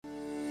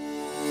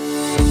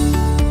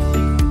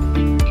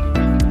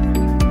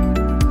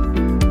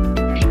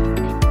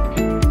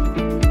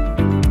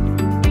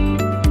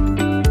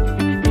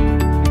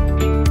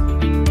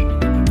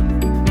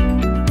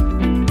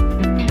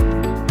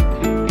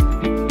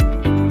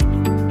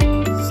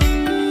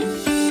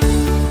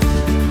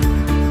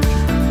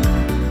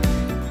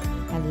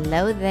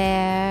Hello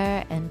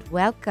there and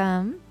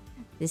welcome.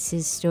 This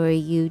is Story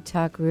U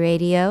Talk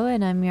Radio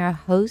and I'm your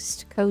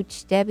host,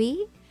 Coach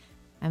Debbie.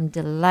 I'm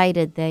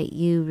delighted that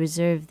you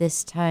reserve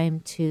this time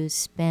to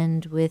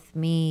spend with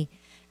me.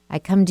 I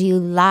come to you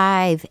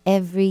live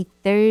every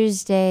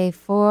Thursday,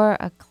 4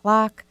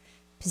 o'clock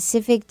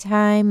Pacific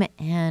time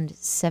and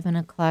 7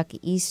 o'clock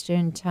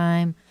Eastern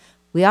time.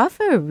 We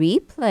offer a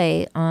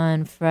replay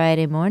on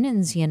Friday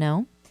mornings, you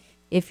know.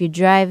 If you're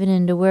driving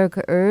into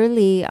work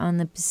early on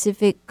the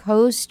Pacific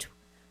Coast,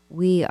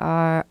 we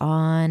are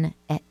on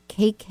at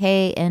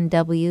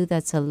KKNW.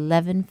 That's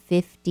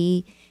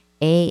 11:50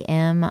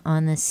 a.m.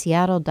 on the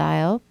Seattle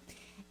dial.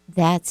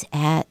 That's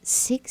at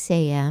 6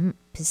 a.m.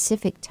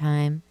 Pacific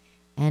time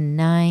and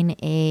 9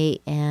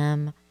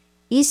 a.m.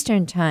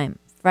 Eastern time.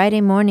 Friday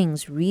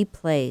mornings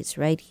replays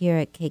right here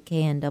at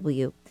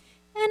KKNW.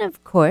 And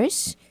of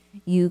course,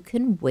 you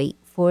can wait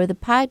for the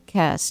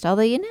podcast,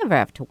 although you never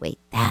have to wait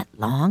that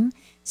long.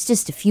 It's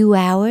just a few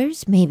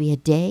hours, maybe a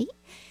day.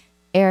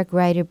 Eric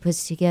Ryder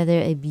puts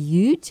together a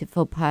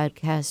beautiful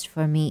podcast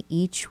for me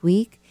each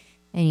week,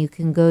 and you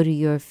can go to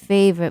your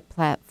favorite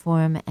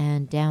platform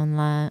and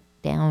download.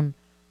 I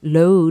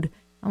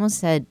almost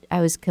said I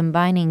was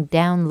combining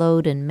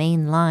download and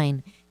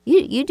mainline.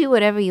 You do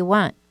whatever you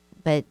want,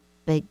 but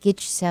get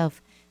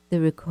yourself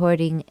the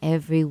recording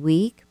every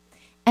week.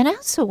 And I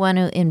also want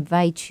to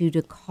invite you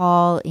to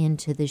call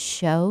into the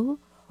show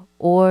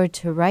or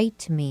to write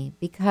to me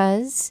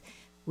because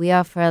we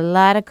offer a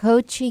lot of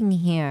coaching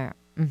here.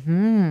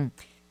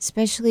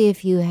 Especially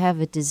if you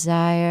have a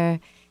desire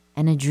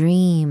and a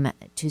dream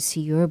to see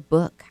your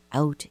book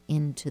out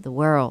into the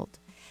world.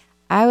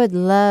 I would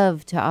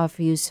love to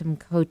offer you some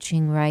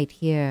coaching right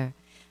here.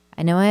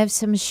 I know I have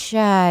some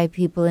shy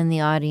people in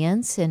the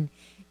audience, and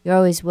you're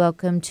always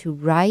welcome to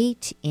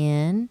write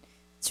in.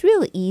 It's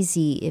real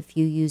easy if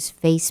you use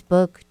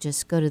Facebook.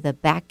 Just go to the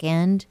back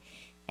end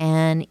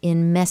and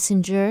in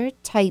Messenger,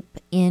 type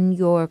in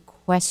your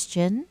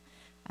question.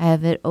 I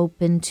have it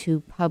open to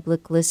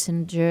public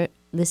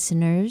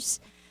listeners.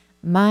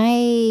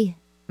 My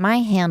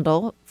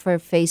handle for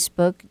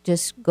Facebook,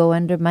 just go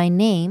under my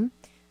name,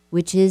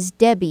 which is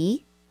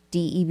Debbie,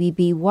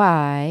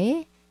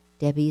 D-E-B-B-Y.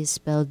 Debbie is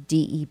spelled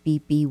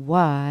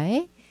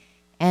D-E-B-B-Y.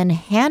 And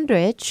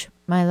Handrich,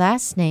 my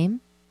last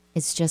name,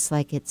 it's just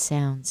like it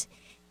sounds.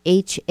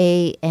 Handrich.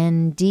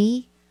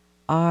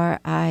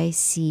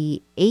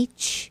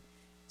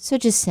 So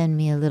just send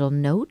me a little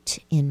note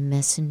in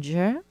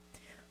Messenger.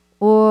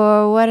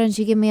 Or why don't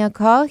you give me a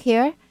call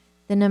here?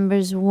 The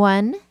number's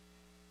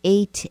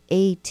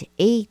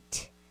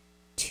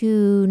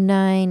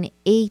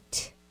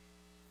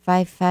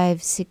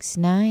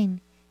 1-888-298-5569.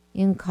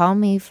 You can call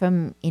me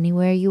from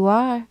anywhere you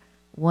are.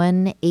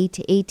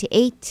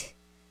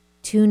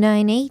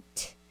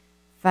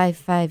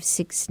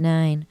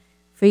 1-888-298-5569.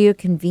 For your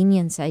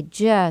convenience, I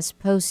just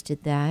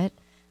posted that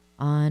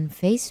on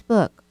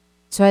Facebook.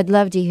 So I'd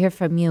love to hear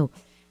from you.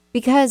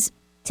 Because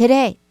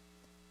today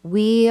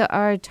we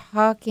are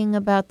talking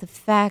about the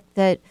fact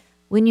that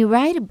when you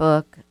write a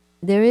book,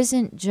 there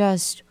isn't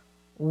just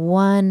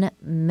one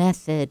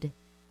method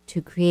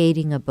to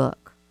creating a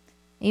book.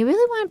 And you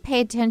really want to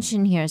pay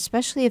attention here,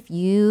 especially if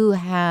you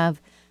have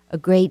a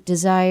great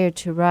desire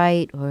to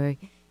write or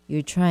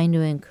you're trying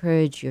to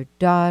encourage your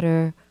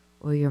daughter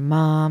or your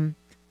mom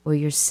or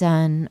your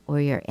son, or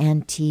your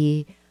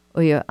auntie,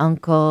 or your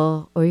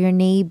uncle, or your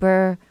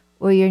neighbor,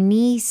 or your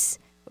niece,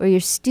 or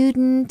your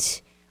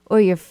student, or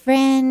your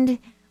friend,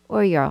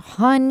 or your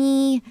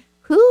honey.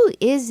 Who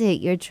is it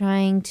you're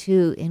trying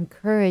to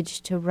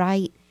encourage to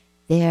write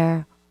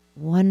their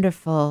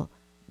wonderful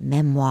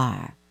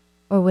memoir,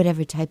 or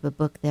whatever type of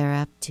book they're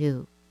up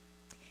to?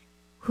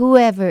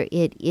 Whoever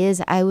it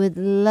is, I would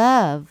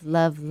love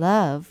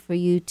for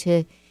you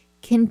to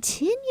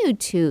continue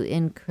to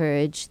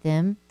encourage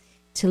them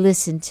to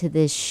listen to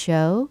this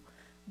show,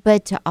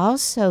 but to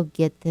also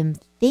get them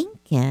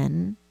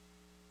thinking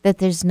that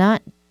there's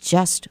not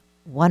just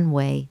one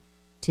way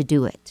to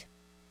do it.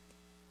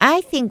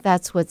 I think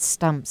that's what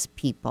stumps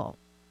people.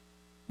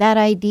 That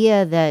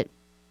idea that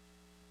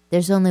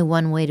there's only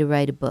one way to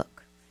write a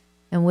book.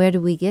 And where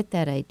do we get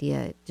that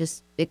idea?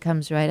 It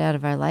comes right out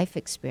of our life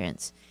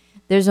experience.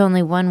 There's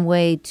only one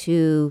way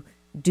to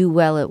do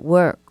well at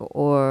work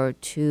or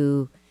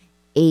to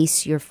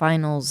ace your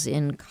finals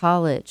in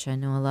college. I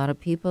know a lot of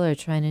people are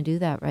trying to do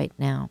that right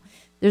now.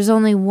 There's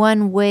only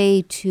one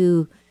way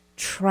to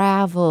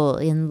travel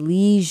in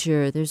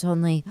leisure. There's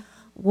only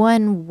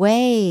one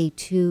way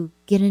to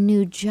get a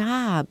new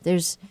job.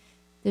 There's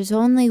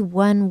only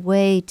one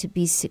way to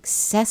be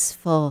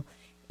successful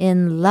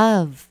in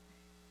love,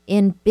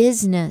 in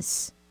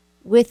business,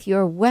 with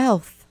your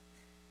wealth,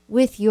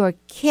 with your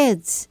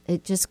kids.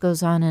 It just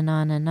goes on and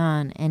on and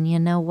on. And you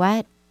know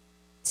what?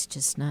 It's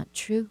just not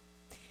true.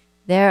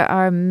 There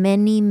are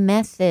many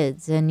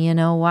methods, and you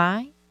know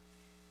why?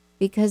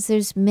 Because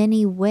there's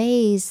many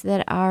ways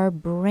that our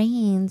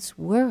brains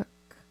work.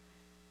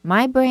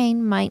 My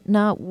brain might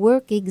not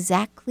work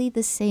exactly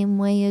the same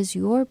way as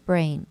your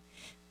brain,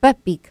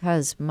 but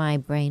because my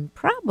brain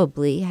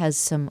probably has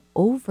some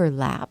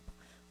overlap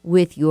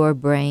with your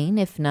brain,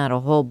 if not a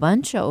whole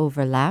bunch of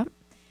overlap.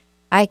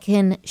 I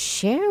can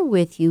share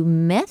with you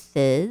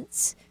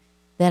methods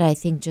that I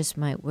think just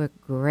might work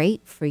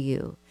great for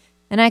you.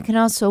 And I can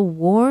also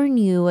warn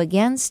you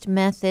against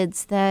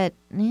methods that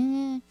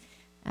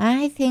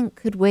I think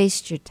could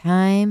waste your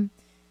time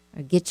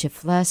or get you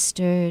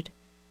flustered,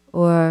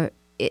 or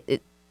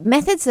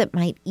methods that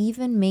might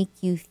even make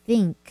you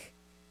think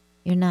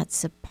you're not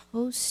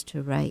supposed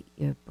to write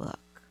your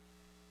book.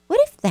 What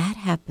if that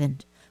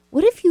happened?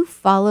 What if you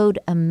followed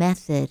a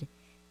method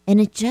and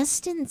it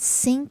just didn't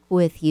sync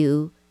with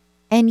you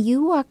and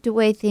you walked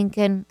away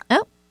thinking,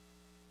 oh,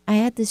 I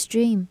had this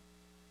dream,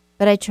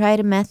 but I tried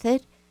a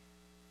method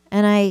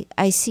and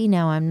I see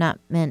now I'm not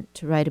meant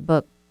to write a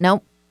book.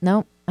 Nope,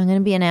 I'm going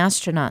to be an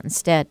astronaut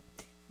instead.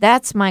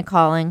 That's my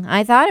calling.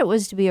 I thought it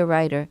was to be a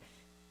writer,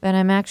 but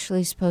I'm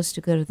actually supposed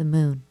to go to the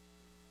moon.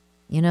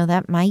 You know,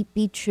 that might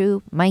be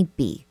true, might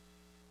be.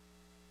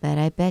 But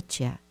I bet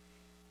you,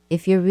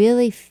 if you're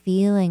really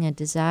feeling a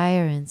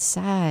desire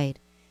inside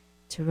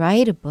to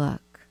write a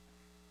book,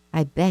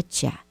 I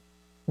bet you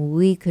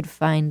we could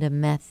find a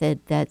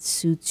method that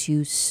suits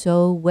you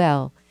so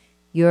well,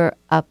 you're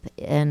up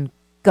and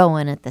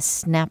going at the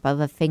snap of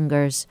a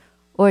fingers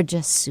or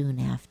just soon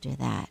after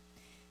that.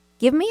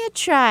 Give me a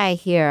try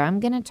here.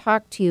 I'm going to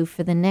talk to you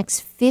for the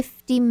next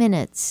 50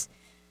 minutes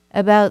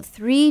about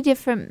 3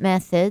 different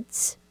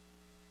methods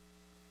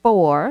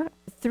for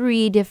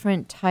 3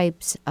 different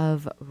types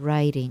of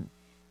writing.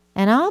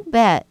 And I'll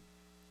bet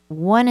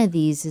one of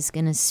these is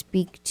going to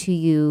speak to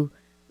you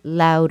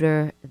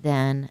louder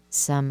than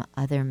some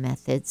other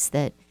methods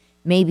that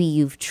maybe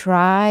you've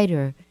tried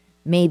or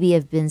maybe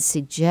have been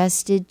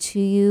suggested to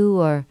you,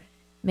 or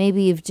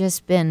maybe you've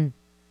just been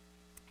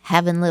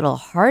having little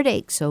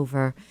heartaches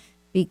over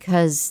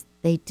because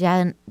they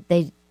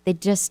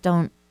just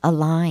don't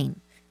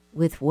align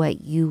with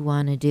what you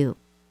want to do.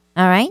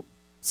 All right?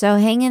 So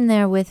hang in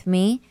there with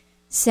me.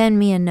 Send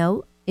me a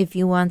note if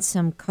you want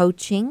some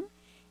coaching.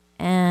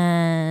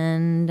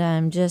 And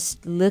I'm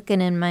just looking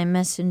in my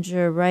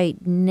messenger right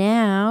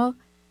now,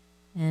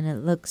 and it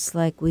looks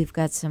like we've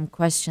got some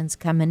questions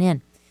coming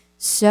in.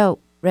 So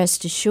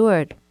rest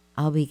assured,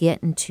 I'll be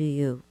getting to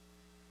you.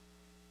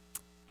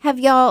 Have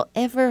y'all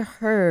ever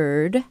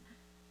heard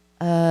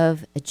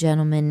of a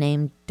gentleman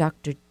named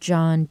Dr.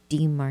 John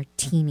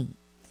Demartini?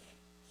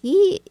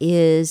 He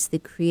is the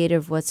creator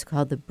of what's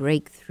called the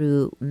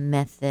Breakthrough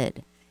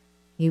Method.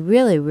 He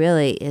really,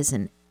 really is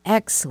an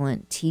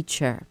excellent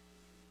teacher.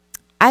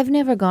 I've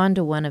never gone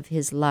to one of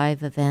his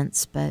live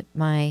events, but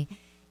my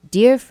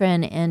dear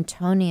friend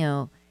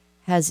Antonio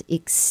has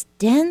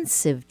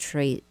extensive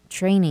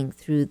training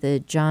through the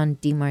John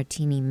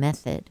Demartini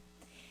method.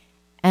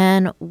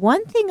 And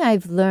one thing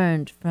I've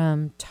learned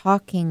from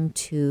talking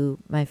to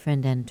my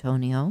friend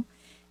Antonio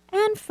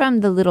and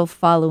from the little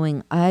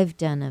following I've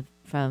done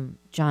from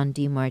John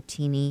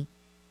Demartini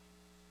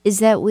is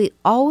that we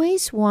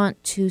always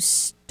want to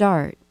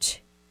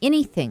start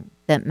anything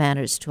that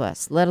matters to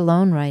us, let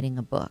alone writing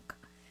a book.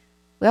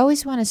 We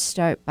always want to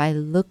start by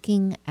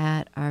looking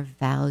at our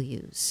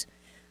values.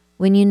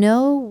 When you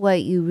know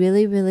what you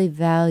really, really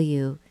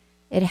value,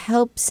 it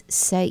helps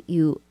set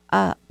you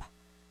up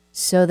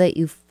so that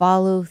you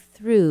follow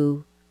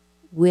through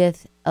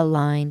with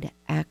aligned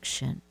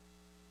action.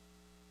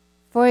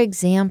 For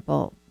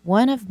example,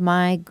 one of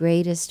my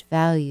greatest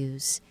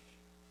values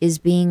is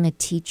being a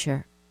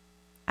teacher.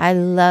 I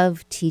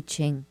love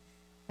teaching.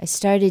 I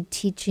started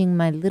teaching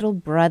my little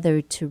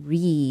brother to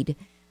read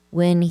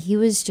when he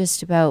was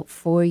just about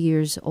 4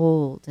 years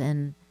old,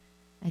 and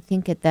I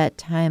think at that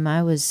time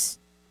I was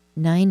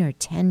 9 or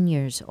 10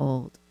 years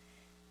old.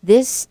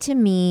 This to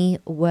me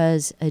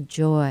was a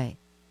joy.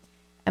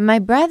 And my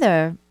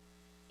brother,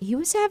 he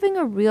was having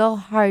a real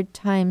hard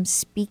time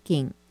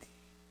speaking.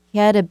 He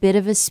had a bit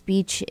of a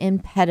speech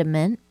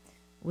impediment.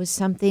 It was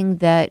something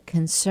that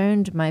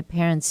concerned my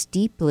parents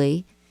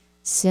deeply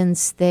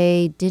since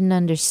they didn't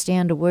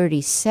understand a word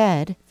he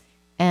said,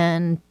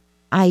 and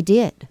I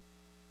did.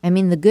 I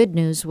mean, the good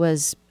news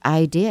was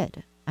I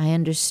did. I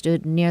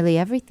understood nearly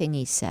everything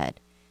he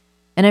said.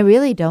 And I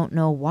really don't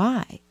know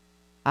why.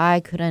 I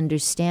could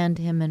understand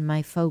him and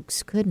my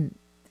folks couldn't.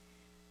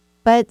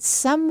 But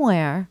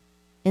somewhere,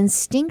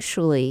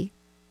 instinctually,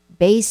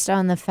 based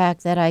on the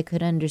fact that I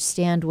could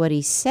understand what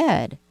he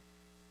said,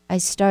 I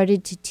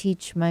started to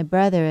teach my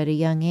brother at a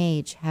young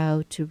age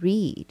how to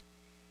read.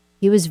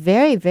 He was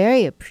very,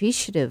 very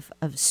appreciative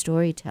of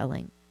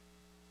storytelling.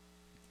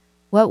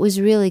 What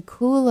was really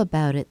cool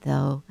about it,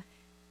 though,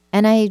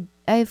 and I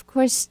of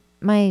course,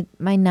 my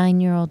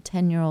 9-year-old,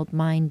 10-year-old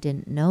mind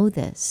didn't know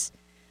this,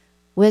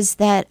 was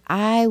that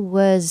I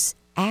was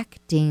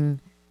acting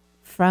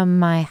from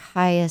my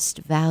highest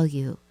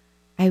value.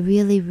 I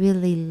really,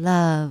 really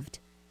loved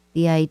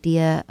the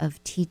idea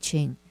of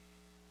teaching,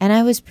 and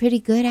I was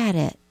pretty good at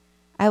it.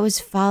 I was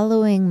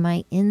following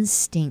my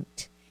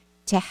instinct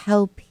to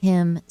help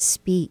him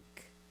speak.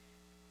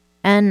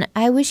 And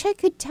I wish I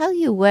could tell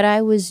you what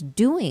I was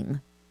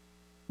doing,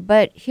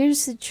 but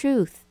here's the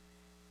truth.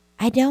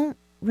 I don't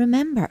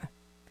remember.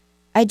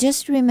 I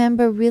just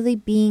remember really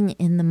being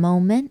in the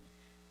moment.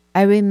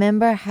 I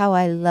remember how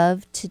I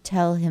loved to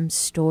tell him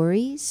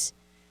stories.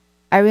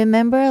 I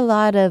remember a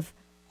lot of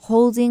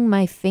holding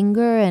my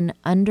finger and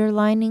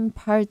underlining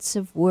parts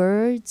of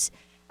words.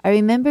 I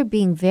remember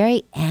being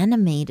very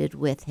animated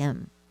with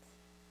him.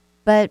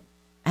 But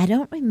I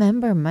don't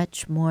remember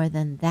much more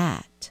than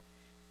that.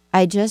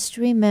 I just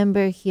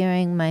remember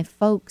hearing my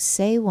folks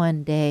say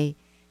one day,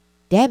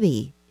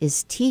 Debbie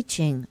is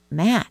teaching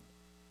Matt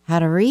how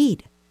to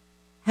read.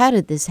 How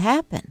did this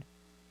happen?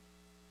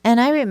 And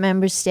I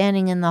remember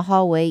standing in the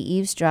hallway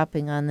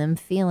eavesdropping on them,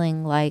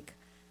 feeling like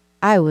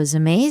I was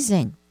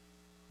amazing.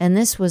 And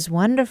this was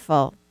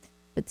wonderful.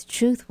 But the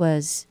truth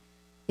was,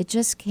 it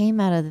just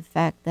came out of the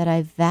fact that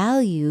I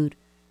valued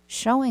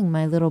showing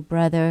my little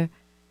brother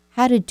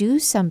how to do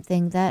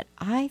something that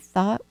I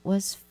thought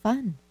was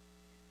fun.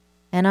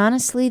 And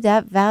honestly,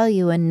 that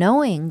value and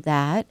knowing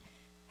that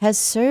has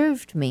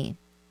served me.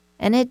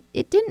 And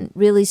it didn't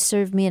really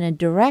serve me in a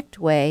direct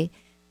way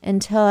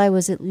until I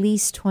was at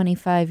least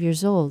 25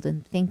 years old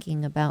and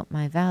thinking about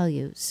my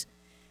values.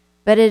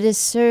 But it has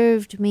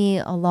served me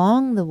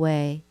along the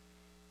way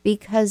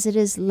because it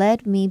has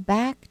led me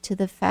back to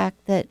the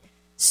fact that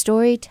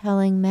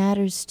storytelling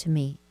matters to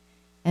me.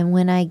 And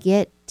when I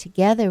get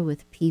together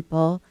with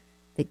people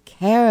that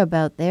care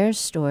about their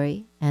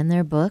story and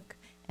their book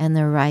and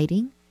their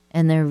writing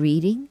and their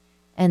reading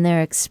and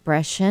their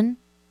expression,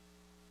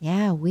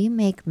 yeah, we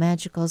make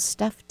magical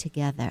stuff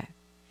together.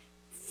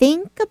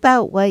 Think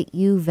about what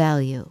you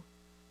value.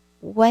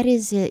 What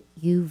is it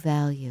you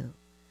value?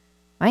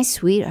 My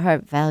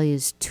sweetheart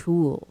values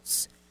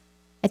tools.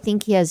 I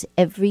think he has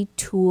every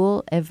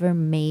tool ever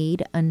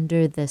made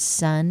under the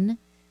sun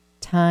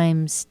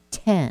times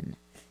 10.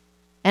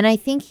 And I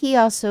think he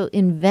also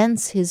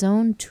invents his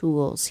own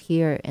tools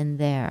here and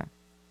there.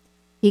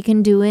 He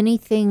can do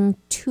anything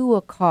to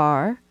a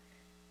car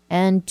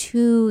and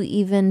to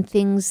even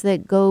things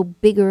that go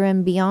bigger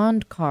and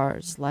beyond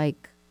cars,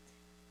 like,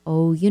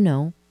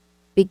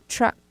 big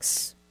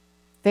trucks,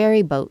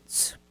 ferry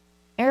boats,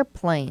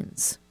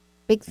 airplanes,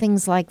 big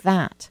things like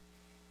that.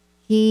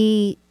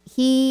 He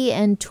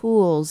and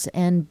tools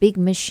and big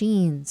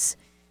machines,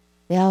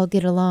 they all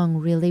get along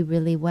really,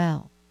 really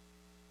well.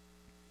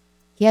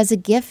 He has a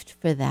gift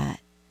for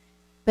that,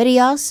 but he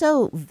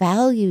also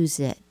values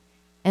it.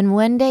 And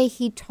one day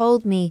he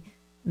told me,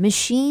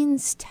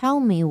 machines tell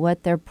me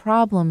what their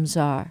problems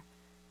are,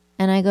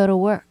 and I go to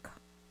work.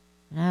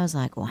 And I was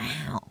like,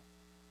 wow.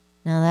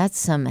 Now that's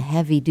some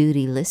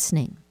heavy-duty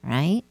listening,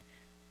 right?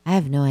 I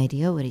have no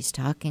idea what he's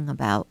talking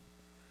about.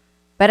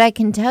 But I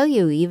can tell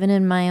you, even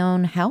in my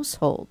own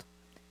household,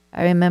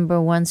 I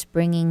remember once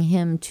bringing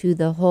him to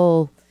the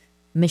whole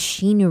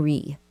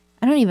machinery.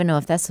 I don't even know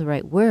if that's the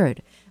right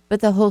word, but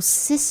the whole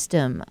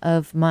system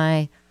of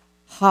my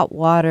hot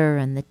water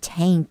and the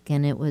tank,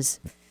 and it was,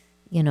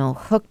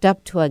 hooked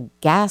up to a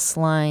gas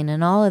line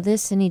and all of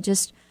this, and he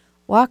just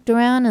walked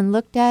around and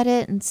looked at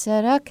it and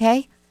said,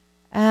 okay,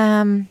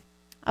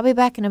 I'll be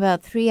back in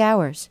about 3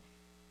 hours.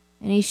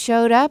 And he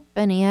showed up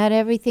and he had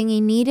everything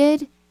he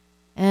needed.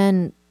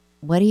 And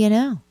what do you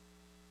know?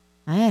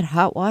 I had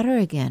hot water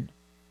again.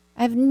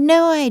 I have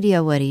no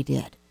idea what he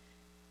did.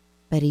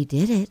 But he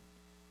did it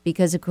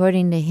because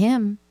according to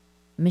him,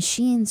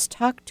 machines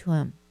talk to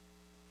him.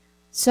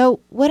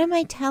 So what am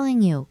I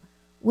telling you?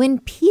 When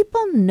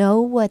people know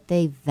what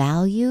they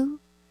value,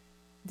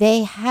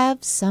 they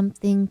have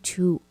something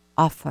to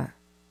offer.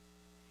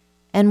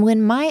 And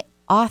when my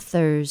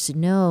authors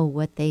know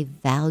what they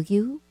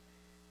value,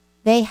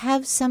 they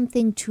have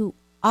something to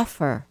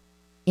offer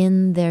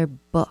in their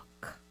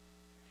book.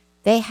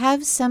 They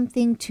have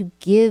something to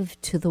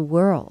give to the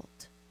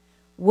world.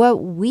 What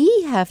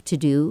we have to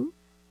do,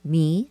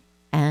 me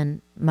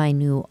and my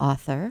new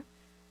author,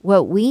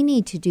 what we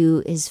need to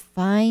do is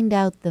find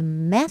out the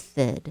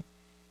method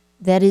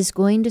that is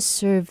going to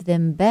serve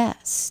them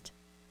best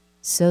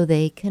so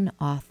they can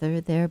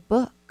author their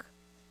book.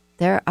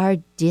 There are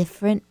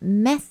different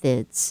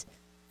methods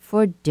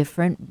for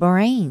different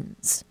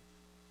brains.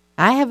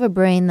 I have a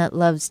brain that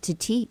loves to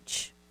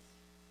teach.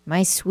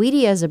 My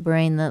sweetie has a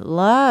brain that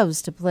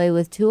loves to play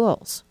with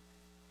tools.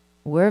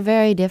 We're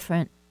very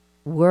different.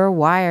 We're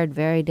wired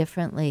very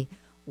differently.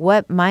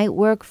 What might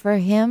work for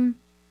him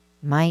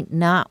might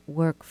not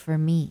work for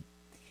me.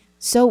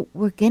 So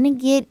we're going to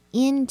get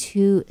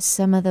into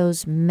some of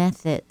those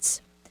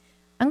methods.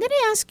 I'm going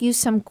to ask you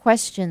some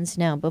questions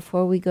now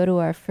before we go to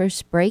our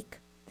first break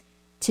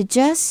to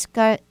just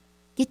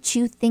get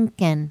you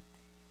thinking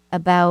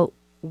about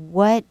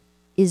what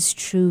is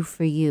true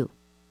for you.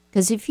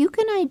 Because if you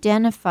can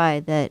identify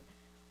that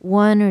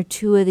one or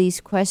two of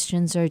these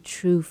questions are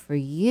true for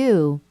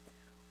you,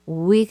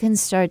 we can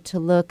start to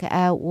look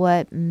at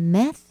what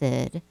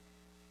method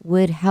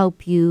would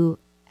help you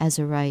as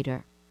a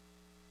writer.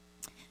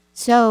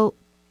 So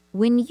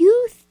when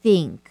you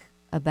think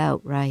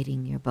about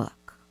writing your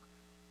book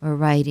or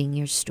writing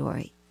your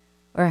story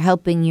or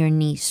helping your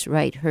niece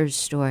write her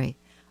story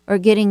or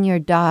getting your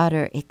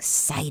daughter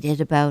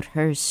excited about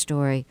her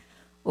story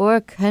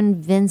or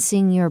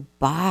convincing your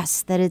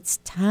boss that it's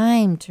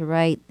time to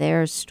write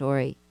their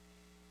story.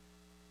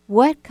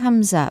 What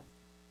comes up,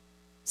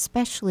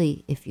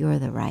 especially if you're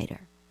the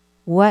writer?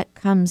 What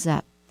comes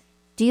up?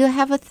 Do you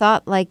have a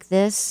thought like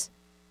this?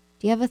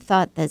 Do you have a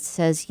thought that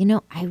says,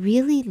 I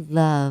really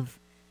love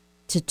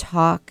to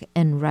talk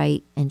and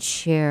write and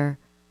share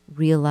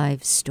real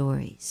life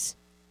stories?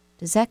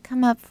 Does that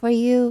come up for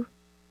you?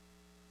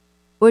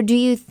 Or do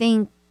you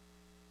think,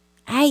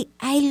 I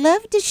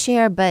love to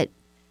share, but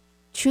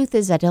truth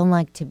is I don't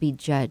like to be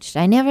judged.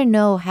 I never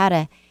know how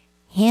to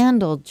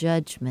handle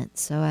judgment,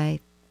 so I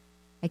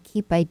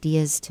keep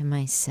ideas to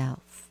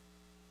myself.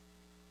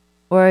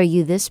 Or are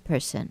you this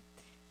person?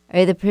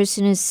 Are you the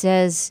person who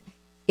says,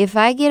 if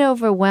I get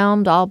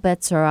overwhelmed, all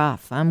bets are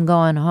off. I'm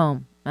going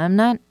home. I'm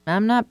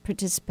not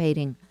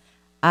participating.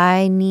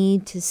 I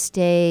need to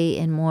stay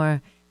in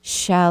more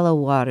shallow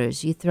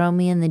waters. You throw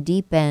me in the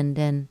deep end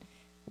and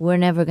we're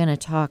never going to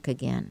talk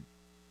again.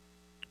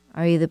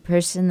 Are you the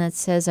person that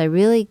says, I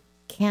really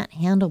can't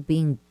handle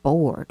being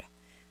bored.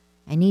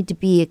 I need to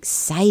be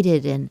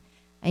excited and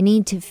I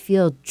need to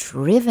feel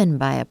driven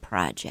by a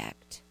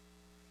project.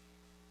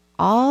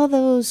 All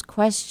those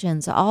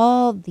questions,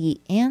 all the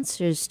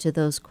answers to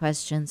those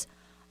questions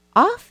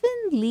often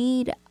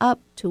lead up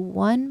to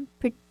one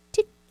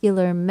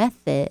particular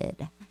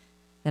method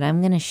that I'm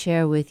going to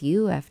share with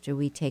you after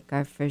we take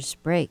our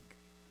first break.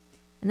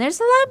 And there's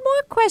a lot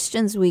more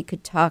questions we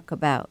could talk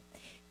about.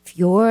 If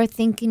you're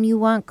thinking you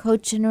want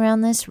coaching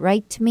around this,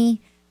 write to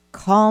me,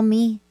 call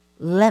me,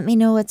 let me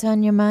know what's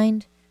on your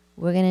mind.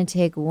 We're going to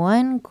take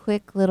one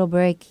quick little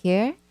break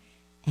here,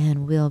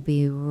 and we'll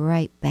be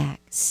right back.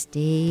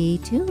 Stay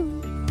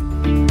tuned.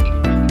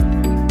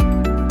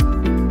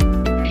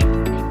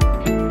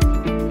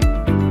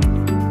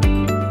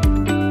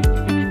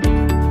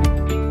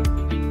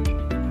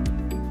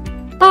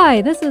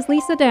 Hi, this is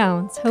Lisa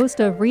Downs, host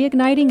of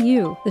Reigniting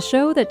You, the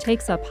show that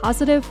takes a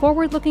positive,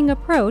 forward-looking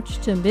approach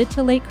to mid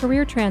to late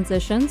career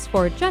transitions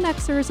for Gen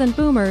Xers and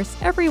Boomers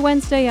every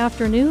Wednesday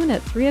afternoon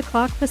at 3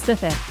 o'clock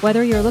Pacific.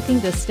 Whether you're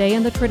looking to stay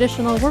in the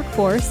traditional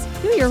workforce,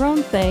 do your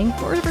own thing,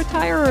 or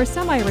retire or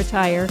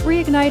semi-retire,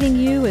 Reigniting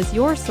You is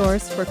your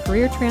source for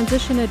career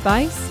transition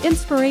advice,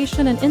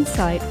 inspiration, and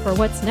insight for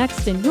what's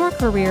next in your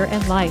career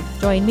and life.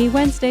 Join me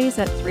Wednesdays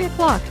at 3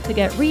 o'clock to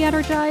get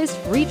re-energized,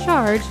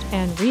 recharged,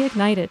 and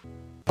reignited.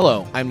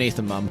 Hello, I'm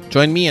Nathan Mum.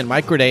 Join me and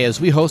Mike Raday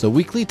as we host a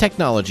weekly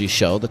technology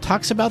show that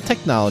talks about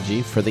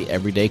technology for the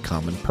everyday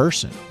common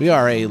person. We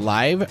are a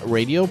live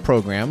radio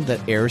program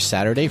that airs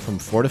Saturday from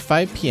 4 to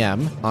 5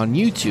 p.m. on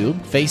YouTube,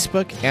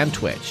 Facebook, and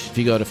Twitch. If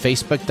you go to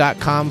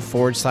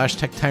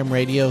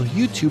facebook.com/TechTimeRadio,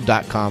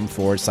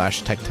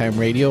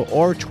 youtube.com/TechTimeRadio,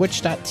 or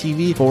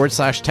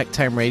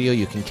twitch.tv/TechTimeRadio,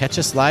 you can catch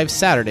us live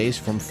Saturdays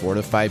from 4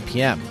 to 5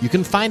 p.m. You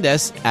can find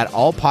us at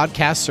all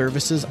podcast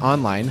services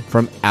online,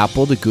 from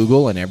Apple to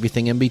Google and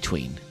everything in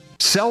between.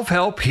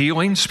 Self-help,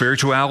 healing,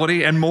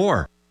 spirituality, and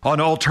more on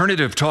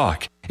Alternative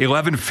Talk,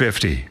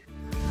 1150.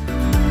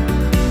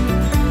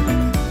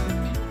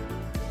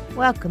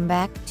 Welcome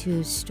back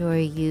to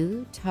Story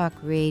U Talk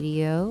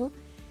Radio.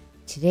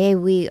 Today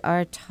we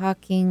are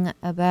talking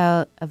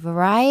about a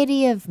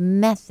variety of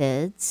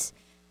methods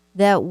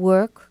that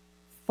work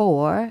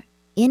for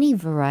any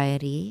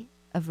variety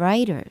of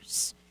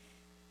writers.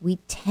 We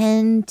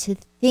tend to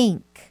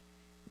think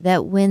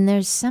that when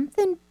there's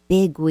something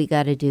big we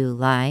got to do,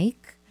 like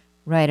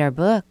write our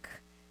book,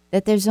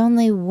 that there's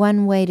only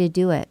one way to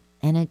do it,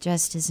 and it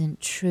just isn't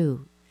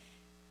true.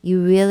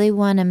 You really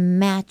want to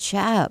match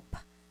up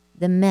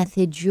the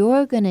method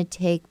you're going to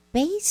take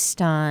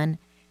based on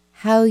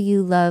how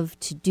you love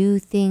to do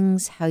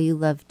things, how you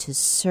love to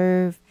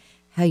serve,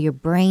 how your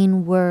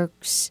brain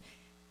works,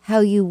 how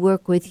you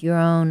work with your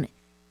own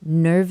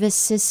nervous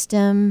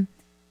system,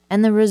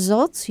 and the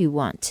results you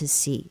want to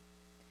see.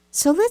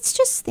 So let's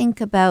just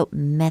think about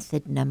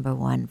method number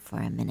 1 for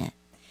a minute.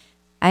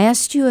 I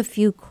asked you a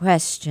few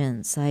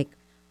questions like,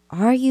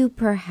 are you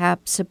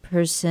perhaps a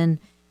person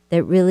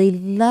that really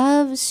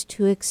loves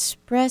to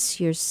express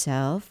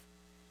yourself,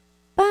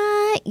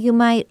 but you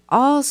might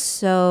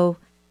also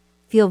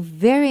feel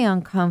very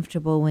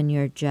uncomfortable when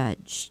you're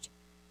judged?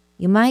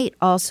 You might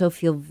also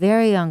feel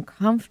very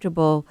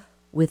uncomfortable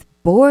with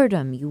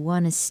boredom. You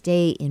want to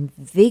stay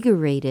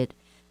invigorated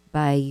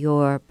by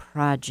your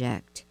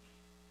project.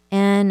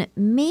 And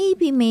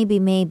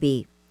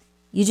maybe,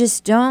 you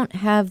just don't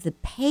have the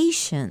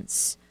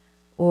patience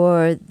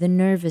or the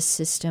nervous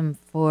system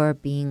for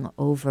being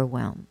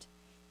overwhelmed.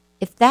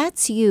 If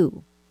that's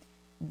you,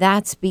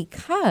 that's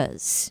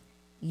because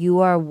you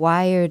are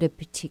wired a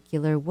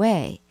particular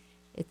way.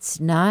 It's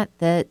not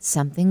that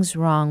something's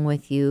wrong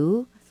with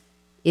you.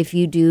 If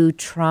you do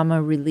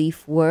trauma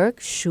relief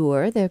work,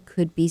 sure, there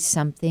could be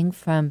something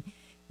from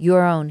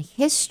your own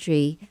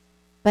history,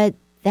 but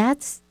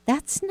that's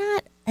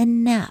not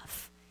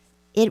enough.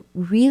 It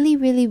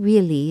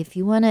really, if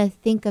you want to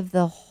think of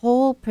the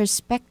whole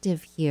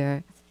perspective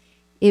here,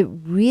 it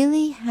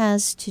really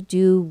has to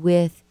do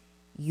with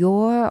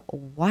your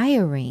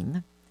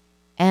wiring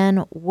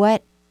and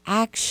what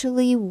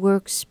actually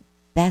works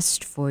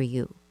best for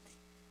you.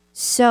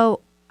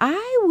 So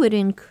I would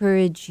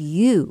encourage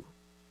you,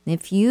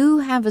 if you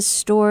have a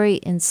story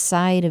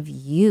inside of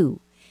you,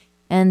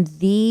 and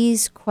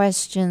these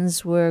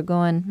questions were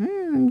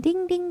going,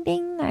 ding, ding,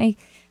 ding,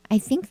 I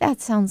think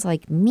that sounds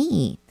like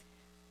me,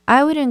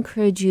 I would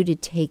encourage you to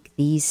take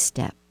these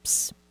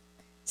steps.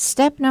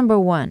 Step number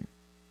 1,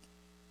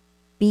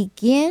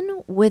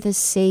 begin with a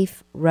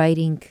safe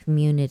writing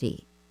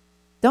community.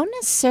 Don't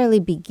necessarily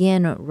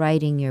begin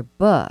writing your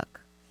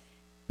book.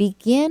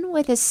 Begin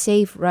with a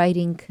safe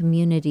writing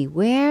community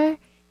where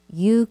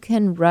you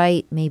can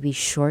write maybe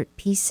short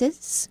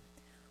pieces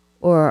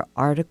or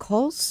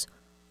articles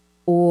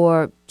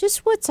or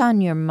just what's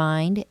on your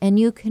mind, and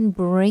you can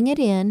bring it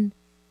in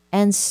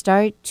and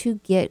start to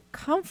get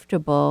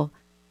comfortable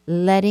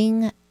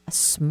letting a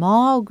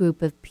small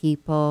group of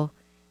people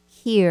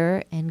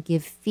hear and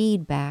give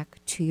feedback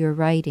to your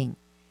writing.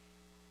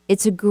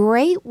 It's a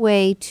great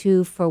way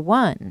to, for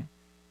one,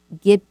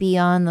 get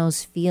beyond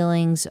those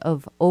feelings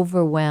of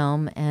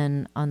overwhelm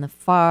and on the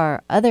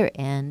far other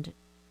end,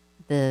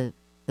 the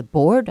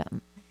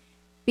boredom,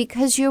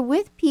 because you're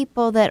with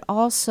people that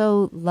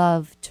also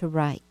love to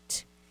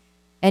write.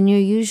 And you're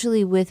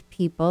usually with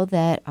people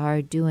that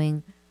are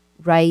doing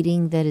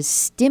writing that is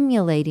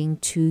stimulating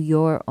to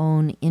your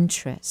own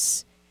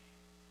interests.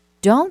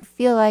 Don't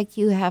feel like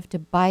you have to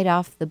bite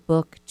off the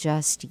book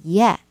just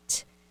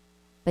yet,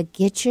 but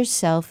get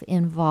yourself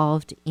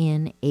involved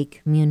in a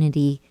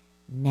community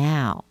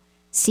now.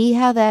 See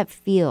how that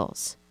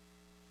feels.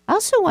 I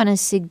also want to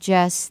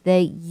suggest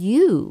that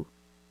you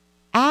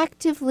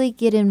actively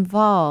get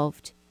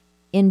involved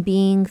in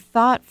being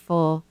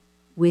thoughtful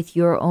with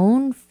your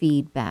own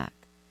feedback,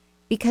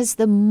 because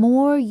the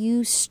more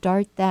you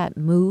start that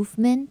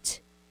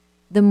movement,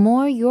 the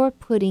more you're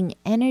putting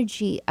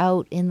energy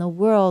out in the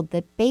world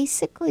that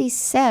basically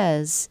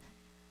says,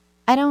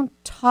 I don't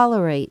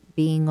tolerate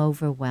being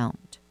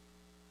overwhelmed,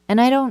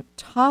 and I don't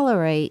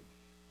tolerate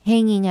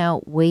hanging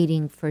out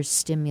waiting for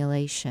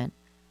stimulation.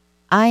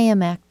 I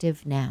am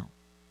active now.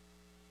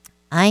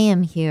 I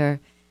am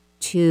here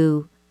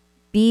to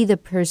be the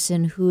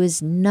person who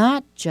is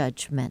not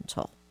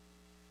judgmental.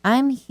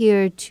 I'm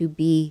here to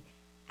be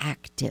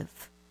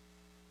active.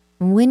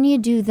 And when you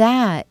do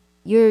that,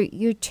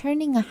 you're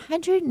turning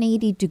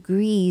 180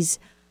 degrees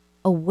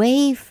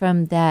away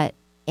from that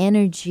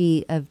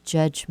energy of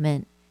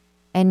judgment,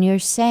 and you're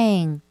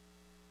saying,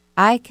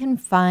 I can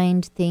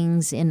find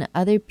things in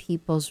other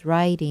people's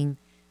writing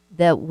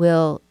that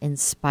will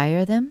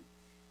inspire them,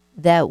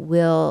 that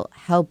will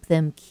help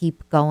them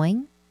keep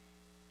going,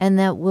 and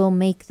that will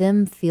make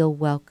them feel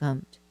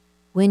welcomed.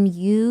 When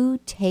you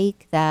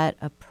take that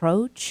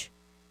approach,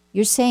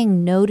 you're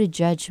saying no to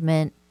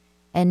judgment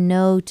and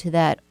no to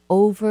that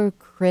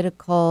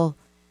overcritical,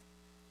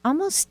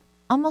 almost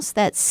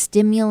that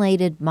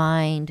stimulated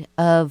mind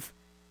of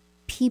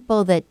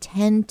people that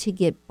tend to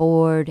get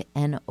bored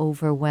and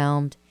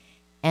overwhelmed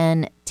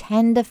and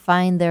tend to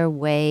find their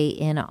way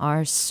in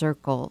our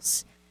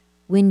circles.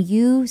 When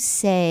you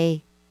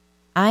say,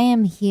 I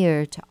am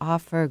here to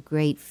offer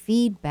great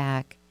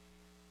feedback,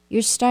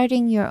 you're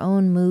starting your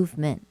own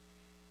movement.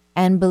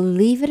 And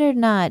believe it or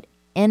not,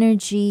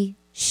 energy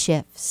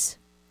shifts.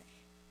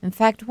 In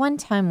fact, one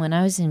time when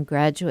I was in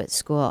graduate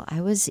school,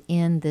 I was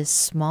in this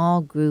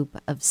small group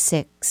of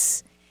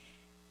 6.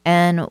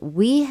 And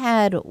we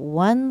had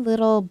one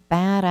little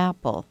bad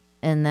apple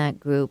in that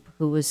group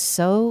who was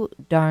so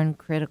darn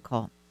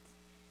critical.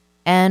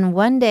 And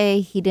one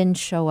day he didn't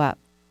show up.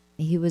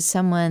 He was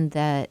someone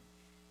that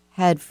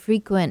had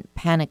frequent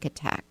panic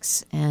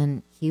attacks,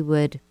 and he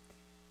would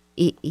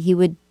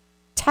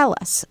tell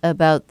us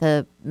about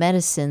the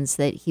medicines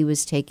that he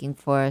was taking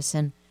for us,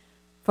 and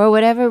for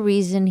whatever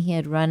reason he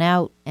had run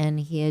out and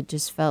he had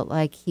just felt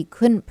like he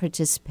couldn't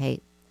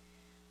participate.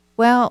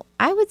 Well,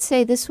 I would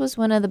say this was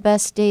one of the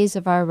best days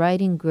of our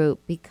writing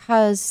group,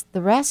 because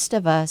the rest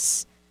of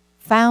us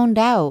found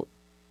out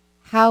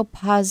how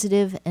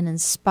positive and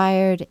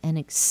inspired and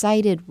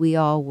excited we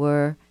all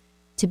were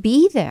to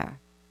be there.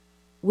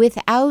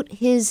 Without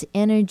his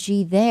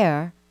energy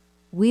there,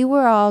 we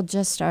were all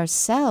just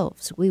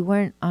ourselves. We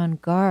weren't on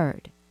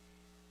guard.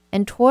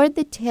 And toward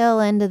the tail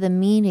end of the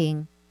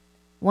meeting,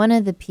 one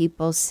of the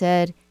people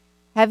said,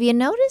 have you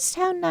noticed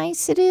how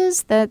nice it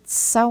is that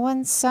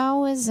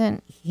so-and-so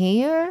isn't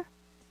here?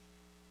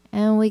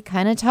 And we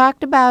kind of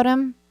talked about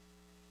him.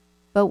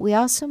 But we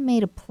also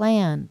made a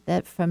plan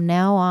that from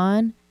now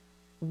on,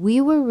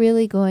 we were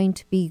really going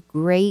to be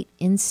great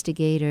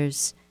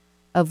instigators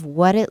of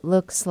what it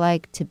looks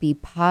like to be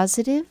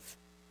positive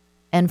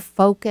and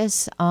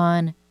focus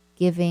on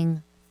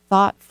giving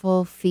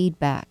thoughtful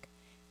feedback.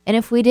 And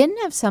if we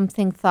didn't have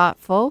something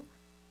thoughtful,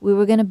 we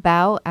were going to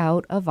bow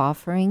out of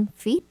offering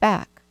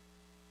feedback.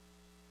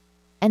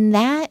 And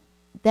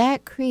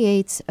that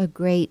creates a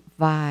great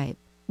vibe.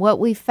 What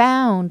we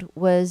found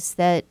was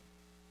that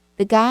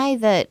the guy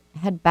that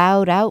had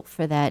bowed out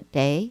for that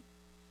day,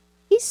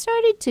 he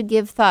started to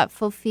give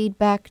thoughtful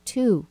feedback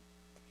too.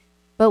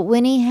 But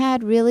when he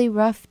had really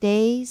rough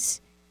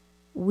days,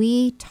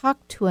 we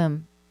talked to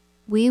him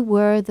we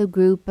were the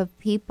group of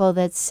people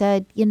that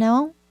said,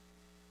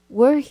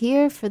 we're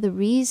here for the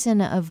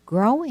reason of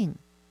growing,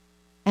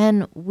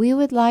 and we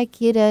would like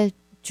you to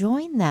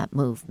join that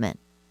movement.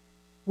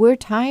 We're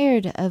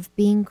tired of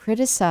being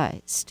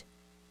criticized.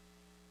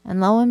 And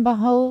lo and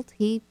behold,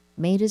 he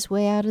made his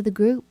way out of the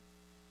group,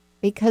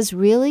 because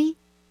really,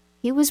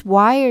 he was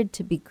wired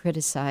to be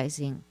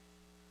criticizing,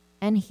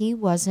 and he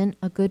wasn't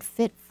a good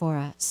fit for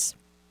us.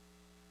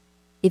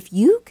 If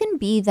you can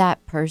be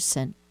that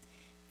person,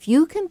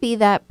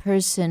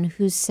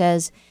 who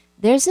says,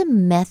 there's a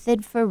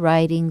method for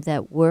writing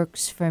that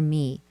works for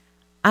me,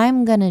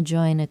 I'm going to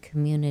join a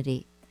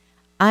community.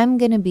 I'm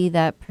going to be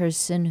that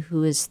person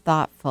who is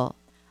thoughtful.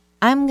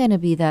 I'm going to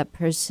be that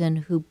person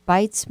who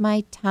bites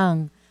my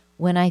tongue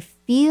when I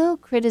feel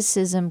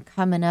criticism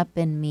coming up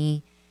in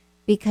me,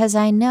 because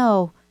I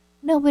know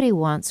nobody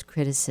wants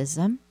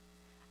criticism.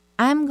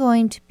 I'm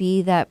going to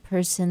be that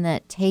person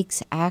that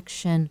takes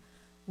action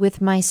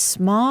with my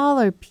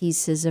smaller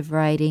pieces of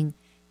writing,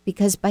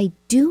 because by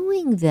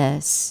doing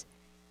this,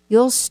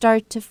 you'll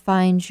start to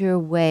find your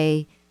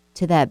way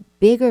to that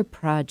bigger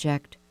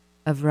project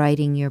of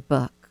writing your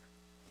book.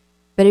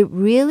 But it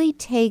really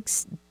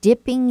takes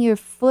dipping your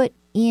foot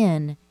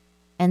in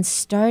and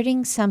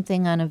starting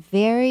something on a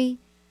very,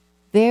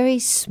 very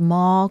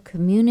small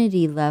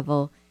community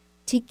level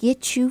to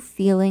get you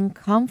feeling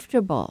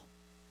comfortable.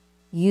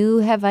 You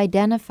have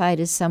identified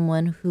as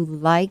someone who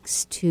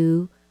likes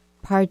to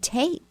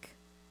partake,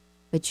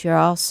 but you're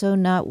also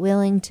not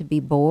willing to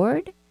be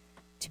bored,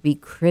 to be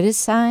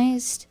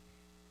criticized,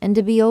 and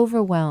to be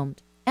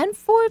overwhelmed, and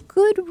for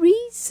good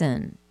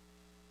reason.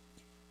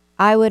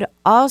 I would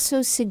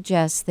also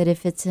suggest that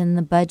if it's in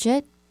the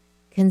budget,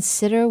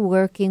 consider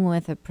working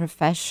with a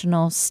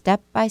professional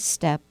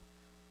step-by-step,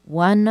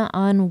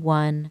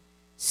 one-on-one,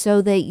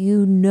 so that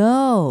you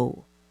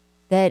know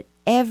that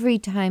every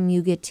time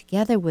you get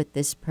together with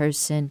this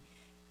person,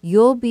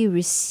 you'll be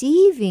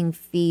receiving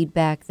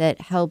feedback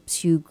that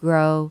helps you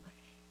grow,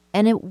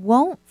 and it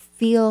won't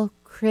feel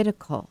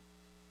critical.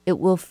 It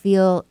will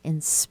feel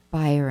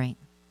inspiring.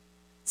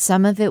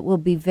 Some of it will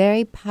be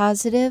very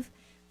positive,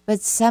 but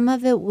some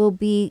of it will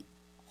be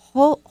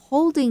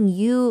holding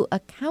you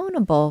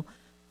accountable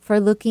for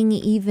looking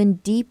even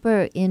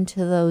deeper into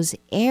those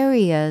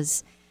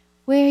areas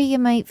where you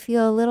might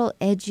feel a little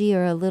edgy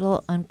or a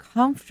little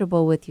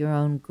uncomfortable with your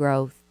own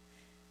growth.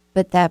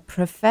 But that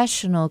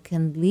professional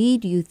can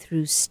lead you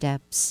through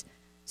steps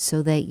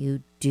so that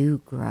you do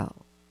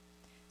grow.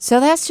 So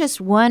that's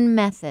just one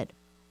method,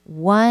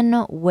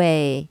 one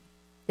way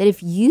that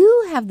if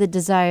you have the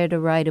desire to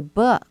write a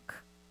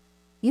book,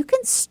 you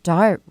can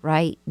start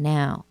right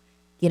now.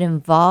 Get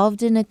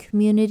involved in a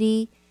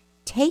community.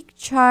 Take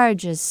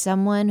charge as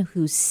someone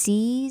who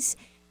sees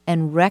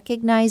and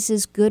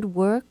recognizes good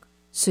work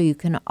so you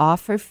can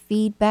offer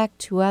feedback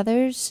to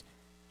others.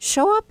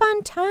 Show up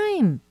on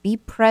time. Be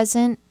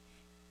present.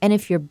 And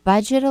if your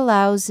budget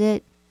allows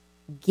it,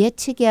 get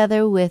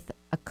together with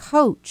a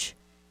coach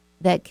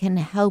that can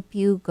help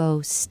you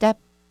go step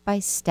by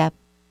step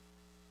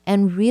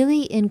and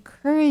really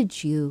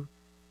encourage you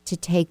to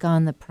take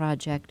on the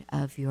project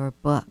of your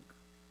book.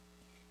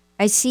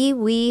 I see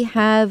we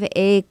have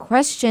a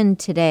question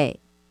today.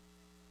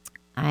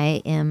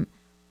 I am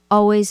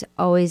always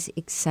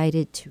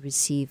excited to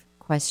receive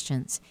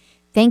questions.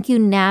 Thank you,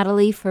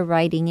 Natalie, for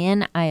writing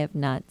in. I have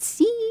not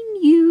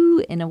seen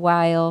you in a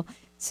while,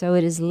 so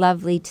it is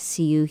lovely to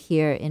see you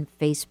here in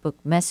Facebook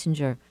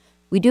Messenger.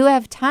 We do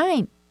have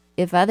time.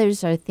 If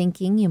others are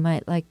thinking you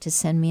might like to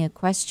send me a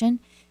question,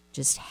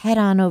 just head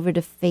on over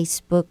to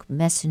Facebook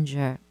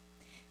Messenger.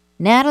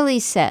 Natalie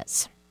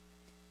says,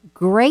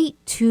 great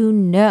to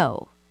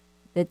know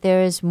that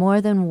there is more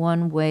than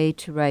one way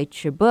to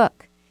write your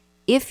book.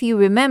 If you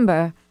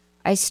remember,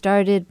 I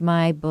started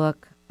my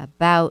book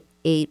about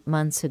 8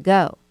 months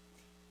ago.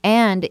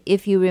 And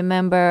if you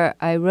remember,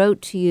 I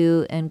wrote to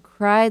you and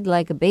cried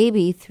like a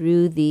baby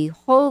through the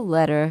whole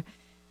letter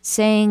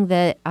saying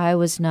that I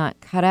was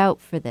not cut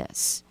out for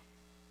this.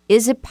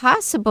 Is it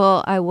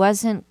possible I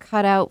wasn't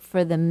cut out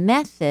for the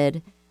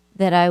method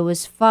that I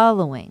was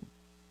following?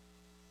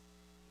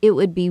 It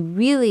would be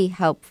really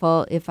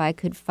helpful if I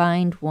could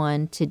find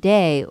one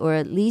today, or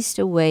at least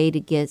a way to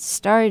get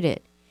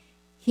started.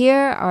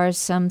 Here are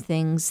some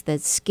things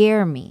that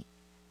scare me.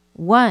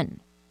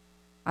 1,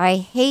 I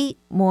hate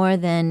more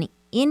than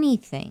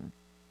anything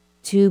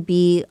to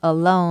be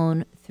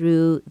alone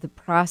through the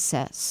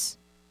process.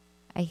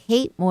 I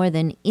hate more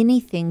than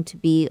anything to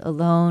be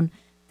alone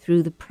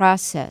through the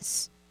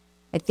process.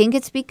 I think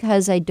it's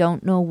because I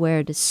don't know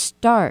where to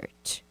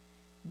start.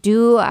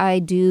 Do I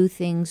do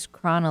things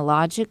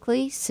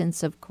chronologically,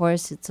 since of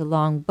course it's a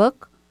long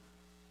book,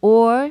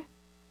 or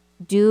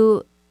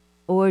do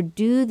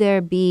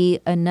there be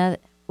another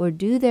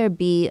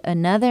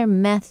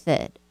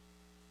method,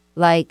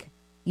 like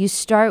you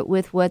start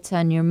with what's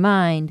on your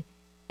mind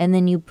and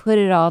then you put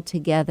it all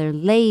together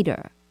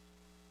later?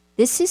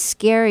 This is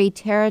scary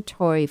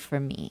territory for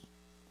me.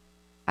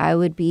 I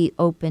would be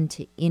open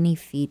to any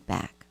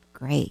feedback.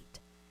 Great.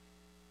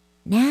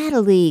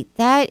 Natalie,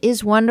 that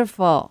is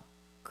wonderful.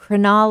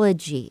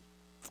 chronology.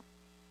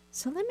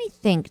 So let me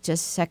think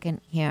just a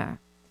second here.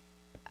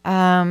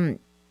 You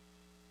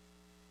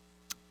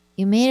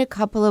made a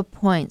couple of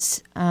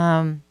points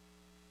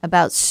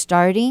about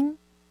starting,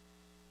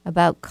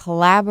 about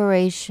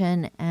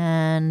collaboration,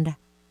 and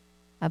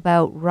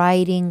about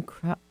writing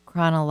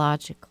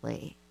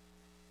chronologically.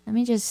 Let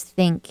me just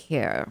think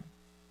here.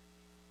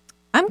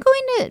 I'm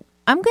going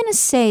to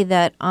say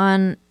that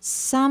on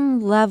some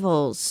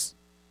levels,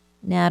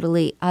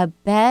 Natalie, I'll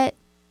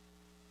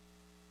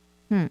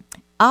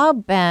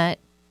bet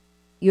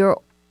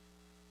you're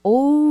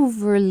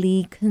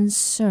overly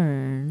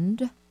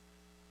concerned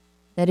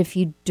that if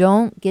you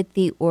don't get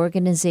the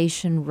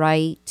organization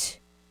right,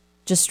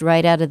 just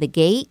right out of the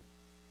gate,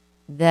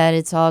 that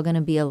it's all going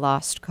to be a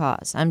lost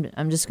cause.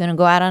 I'm just going to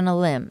go out on a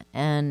limb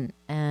and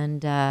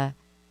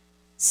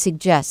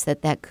suggest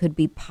that could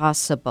be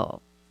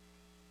possible.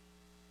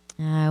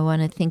 I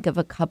want to think of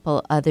a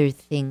couple other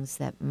things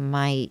that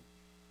might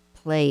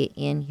play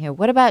in here.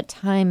 What about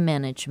time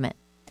management?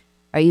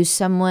 Are you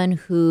someone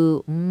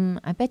who,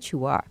 I bet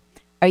you are.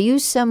 Are you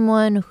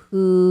someone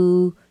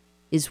who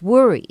is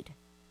worried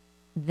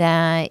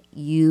that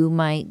you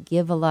might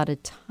give a lot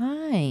of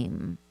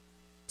time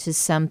to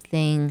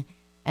something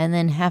and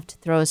then have to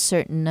throw a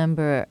certain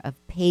number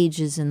of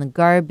pages in the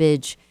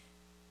garbage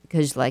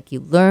because like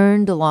you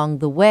learned along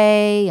the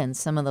way and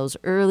some of those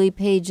early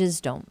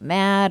pages don't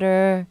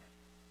matter?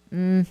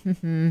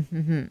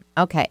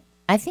 Okay,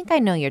 I think I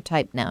know your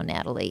type now,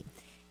 Natalie.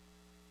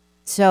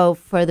 So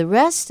for the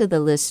rest of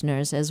the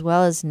listeners, as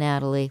well as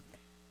Natalie,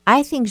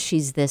 I think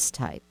she's this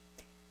type.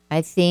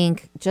 I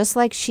think, just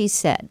like she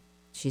said,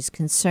 she's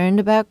concerned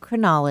about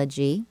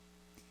chronology.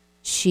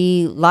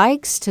 She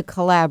likes to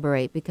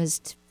collaborate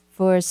because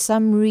for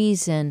some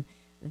reason,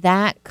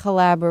 that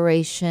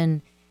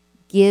collaboration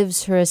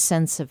gives her a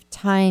sense of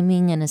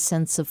timing and a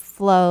sense of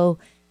flow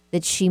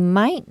that she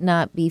might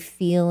not be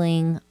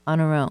feeling on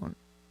her own.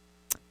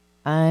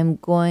 I'm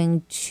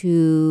going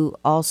to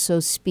also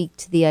speak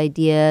to the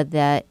idea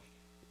that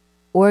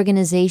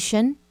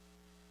organization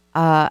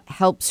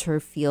helps her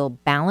feel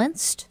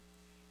balanced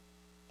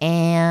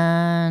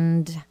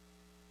and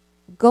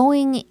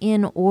going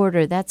in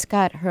order. That's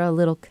got her a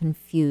little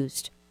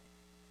confused.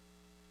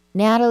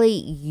 Natalie,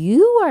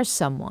 you're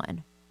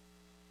someone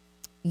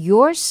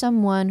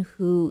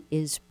who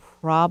is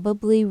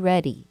probably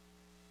ready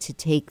to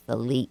take the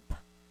leap.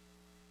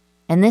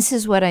 And this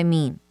is what I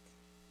mean.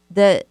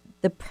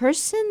 The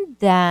person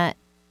that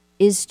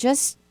is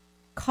just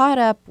caught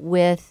up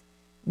with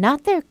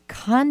not their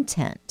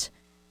content,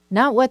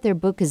 not what their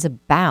book is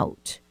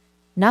about,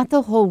 not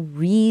the whole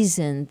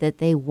reason that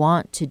they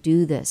want to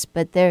do this,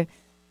 but they're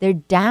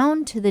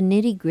down to the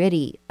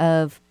nitty-gritty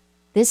of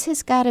this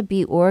has got to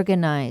be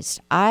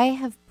organized. I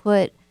have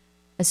put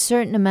a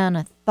certain amount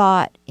of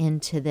thought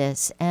into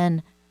this,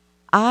 and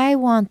I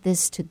want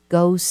this to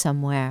go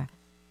somewhere.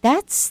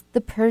 That's the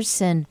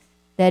person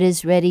that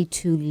is ready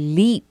to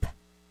leap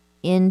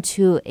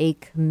into a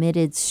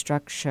committed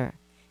structure.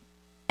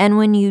 And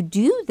when you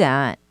do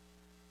that,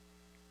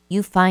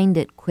 you find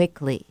it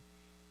quickly.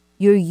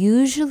 You're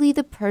usually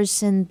the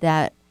person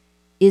that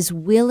is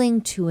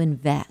willing to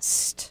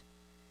invest.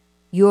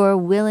 You're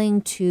willing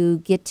to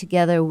get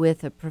together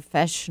with a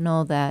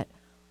professional that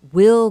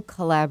will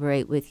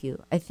collaborate with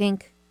you. I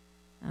think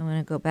I want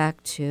to go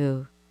back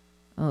to,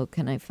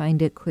 can I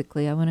find it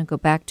quickly? I want to go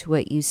back to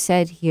what you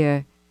said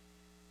here.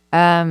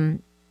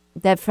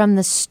 That from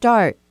the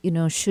start,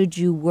 should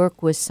you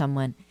work with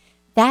someone,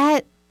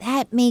 that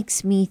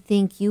makes me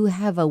think you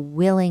have a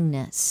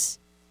willingness.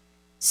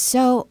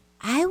 So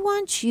I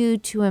want you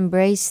to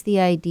embrace the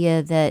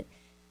idea that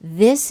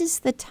this is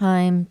the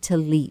time to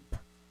leap.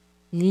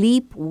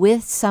 Leap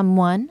with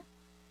someone,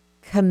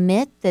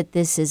 commit that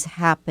this is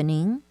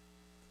happening,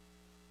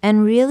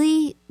 and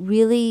really,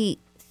 really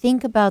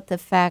think about the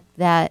fact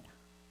that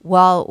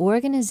while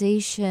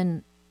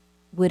organization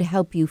would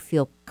help you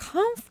feel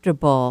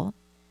comfortable,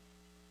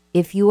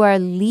 if you are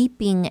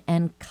leaping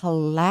and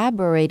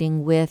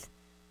collaborating with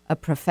a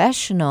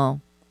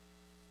professional,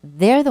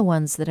 they're the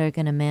ones that are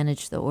going to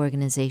manage the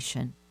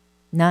organization,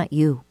 not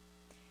you.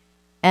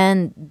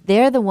 And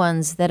they're the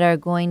ones that are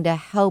going to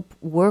help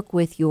work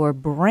with your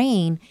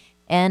brain.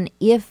 And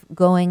if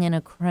going in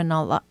a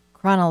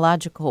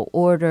chronological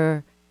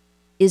order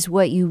is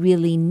what you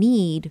really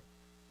need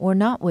or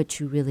not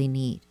what you really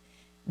need,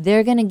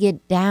 they're going to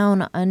get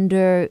down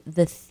under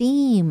the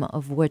theme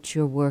of what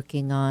you're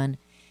working on.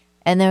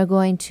 And they're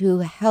going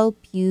to help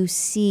you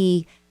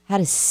see how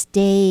to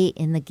stay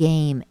in the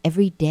game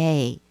every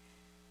day.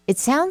 It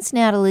sounds,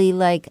 Natalie,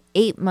 like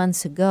 8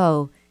 months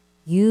ago,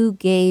 you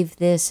gave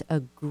this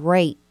a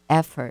great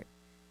effort.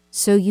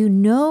 So you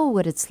know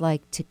what it's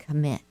like to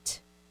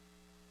commit.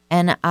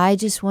 And I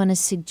just want to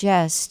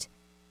suggest,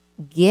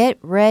 get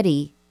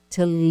ready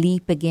to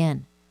leap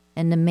again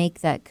and to make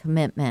that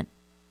commitment.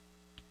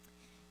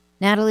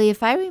 Natalie,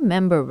 if I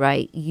remember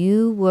right,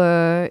 you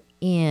were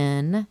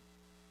in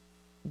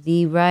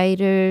the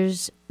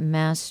Writers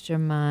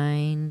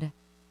Mastermind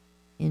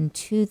in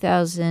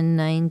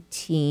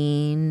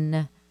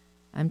 2019.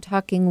 I'm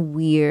talking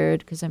weird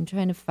because I'm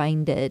trying to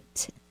find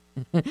it.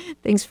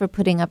 Thanks for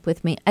putting up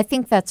with me. I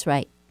think that's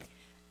right.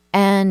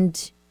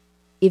 And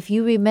if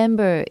you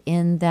remember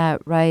in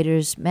that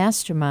Writer's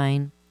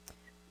Mastermind,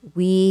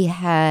 we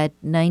had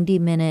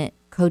 90-minute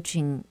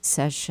coaching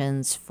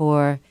sessions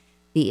for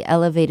the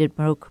Elevated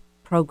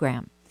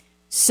program.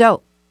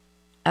 So,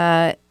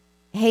 hey,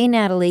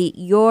 Natalie,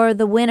 you're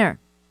the winner.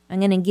 I'm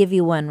going to give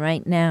you one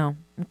right now,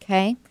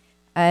 okay?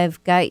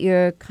 I've got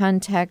your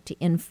contact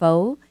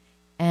info,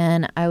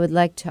 and I would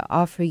like to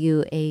offer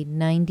you a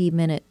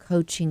 90-minute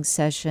coaching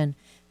session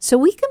so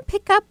we can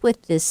pick up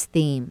with this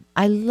theme.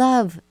 I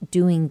love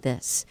doing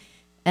this,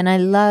 and I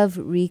love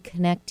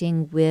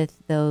reconnecting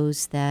with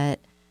those that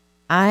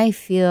I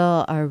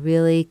feel are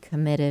really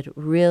committed,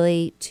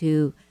 really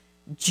to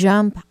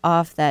jump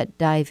off that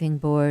diving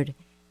board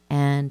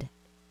and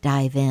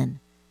dive in.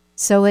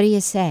 So what do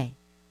you say?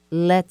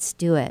 Let's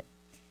do it.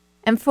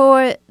 And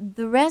for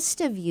the rest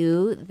of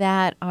you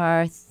that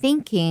are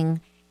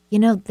thinking,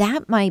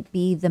 that might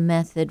be the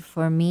method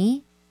for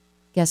me,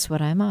 guess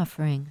what I'm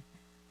offering?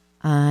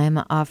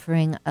 I'm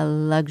offering a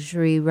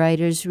luxury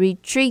writer's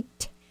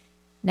retreat.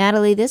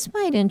 Natalie, this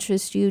might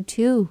interest you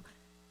too.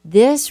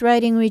 This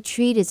writing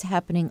retreat is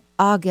happening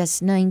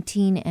August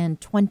 19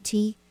 and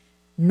 20,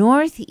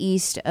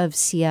 northeast of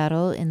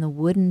Seattle in the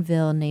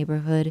Woodinville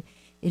neighborhood.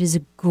 It is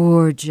a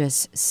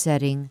gorgeous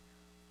setting.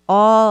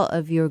 All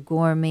of your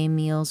gourmet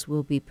meals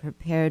will be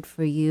prepared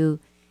for you.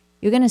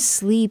 You're going to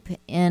sleep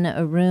in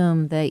a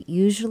room that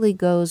usually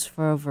goes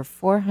for over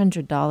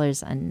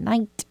 $400 a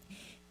night.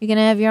 You're going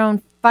to have your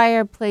own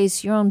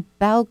fireplace, your own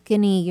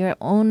balcony, your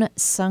own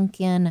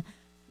sunken,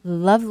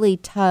 lovely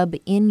tub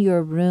in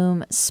your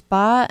room,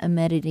 spa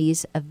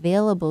amenities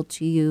available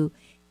to you,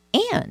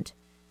 and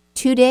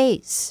 2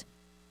 days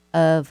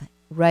of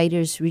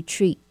writer's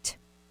retreat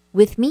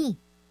with me.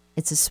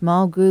 It's a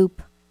small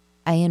group.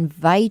 I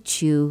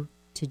invite you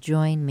to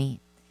join me.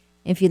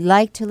 If you'd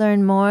like to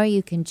learn more,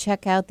 you can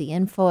check out the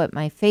info at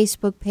my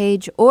Facebook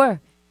page,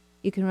 or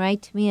you can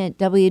write to me at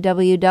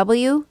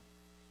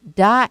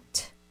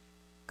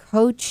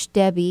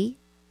www.coachdebbie,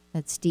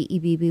 that's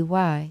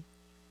DEBBY,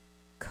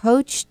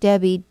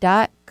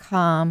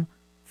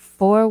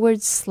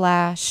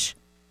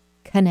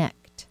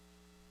 coachdebbie.com/connect.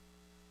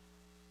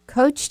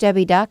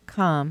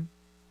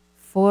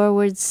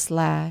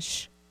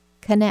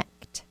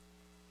 coachdebbie.com/connect.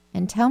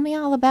 And tell me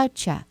all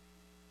about ya.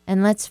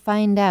 And let's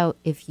find out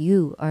if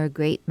you are a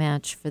great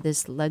match for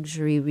this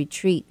luxury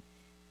retreat,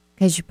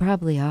 because you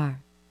probably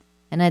are.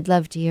 And I'd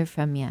love to hear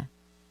from you.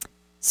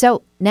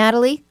 So,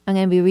 Natalie, I'm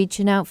going to be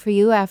reaching out for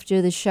you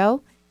after the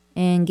show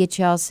and get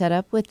you all set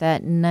up with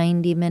that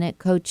 90-minute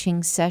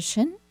coaching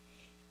session.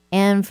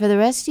 And for the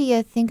rest of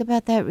you, think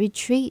about that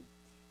retreat.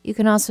 You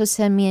can also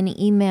send me an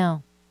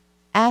email.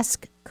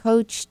 Ask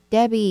Coach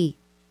Debbie,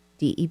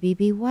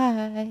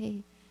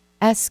 DEBBY.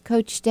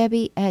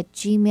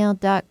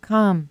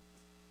 AskCoachDebbie@gmail.com.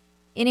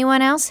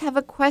 Anyone else have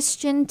a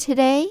question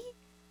today?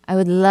 I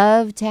would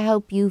love to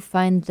help you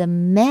find the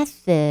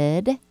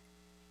method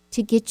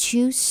to get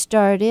you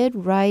started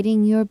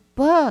writing your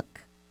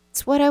book.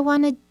 It's what I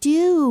want to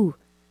do.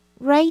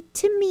 Write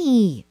to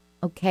me.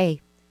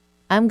 Okay,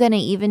 I'm going to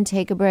even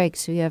take a break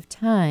so you have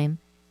time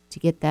to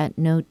get that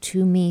note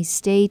to me.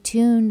 Stay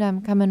tuned.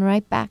 I'm coming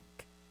right back.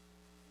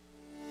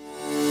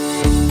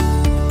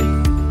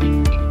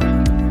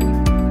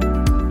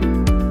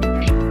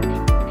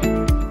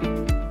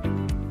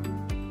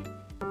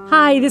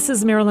 Hi, this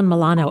is Marilyn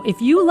Milano.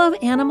 If you love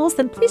animals,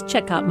 then please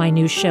check out my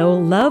new show,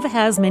 Love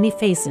Has Many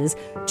Faces,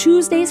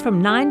 Tuesdays from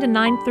 9 to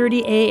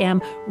 9:30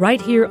 a.m. right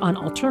here on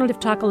Alternative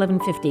Talk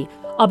 1150.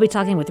 I'll be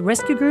talking with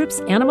rescue groups,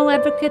 animal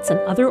advocates,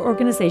 and other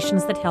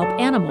organizations that help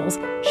animals,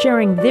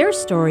 sharing their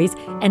stories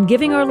and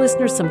giving our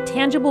listeners some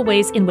tangible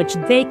ways in which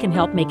they can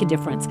help make a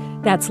difference.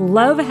 That's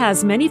Love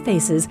Has Many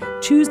Faces,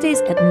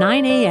 Tuesdays at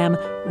 9 a.m.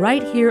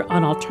 right here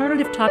on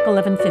Alternative Talk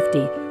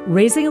 1150.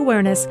 Raising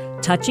awareness,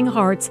 touching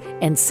hearts,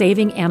 and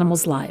saving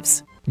animals'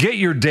 lives. Get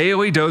your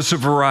daily dose of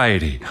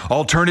variety.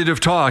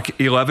 Alternative Talk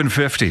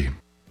 1150.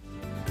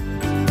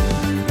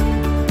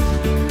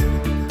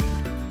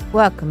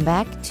 Welcome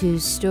back to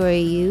Story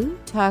U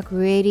Talk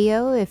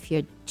Radio. If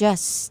you're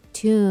just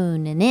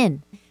tuning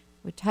in,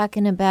 we're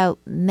talking about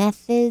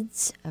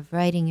methods of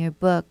writing your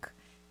book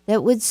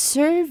that would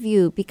serve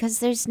you, because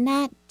there's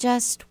not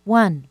just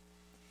one.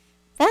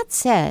 That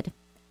said,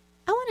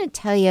 I want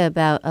to tell you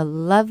about a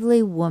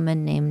lovely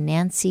woman named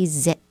Nancy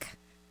Zick.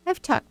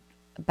 I've talked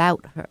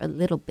about her a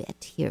little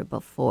bit here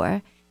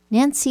before.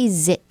 Nancy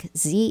Zick,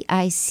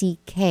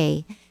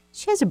 Z-I-C-K.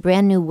 She has a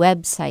brand new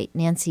website,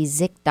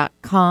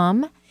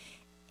 nancyzick.com.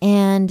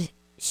 And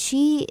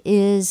she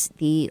is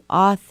the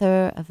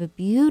author of a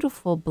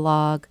beautiful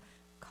blog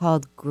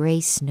called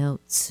Grace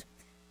Notes.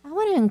 I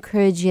want to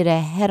encourage you to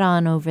head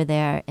on over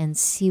there and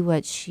see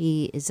what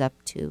she is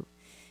up to.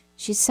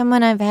 She's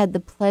someone I've had the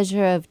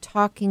pleasure of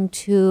talking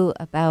to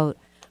about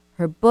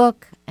her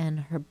book and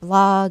her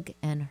blog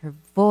and her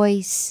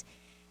voice,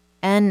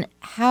 and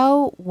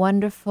how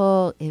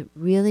wonderful it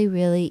really,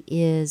 really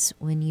is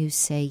when you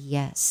say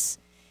yes.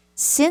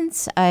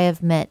 since I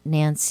have met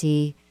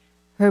Nancy,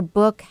 her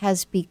book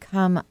has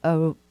become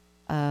a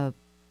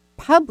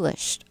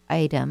published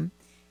item.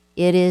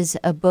 It is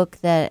a book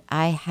that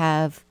I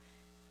have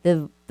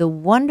the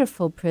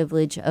wonderful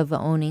privilege of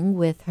owning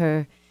with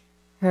her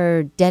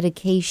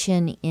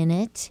dedication in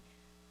it.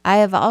 I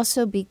have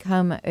also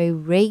become a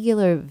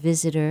regular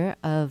visitor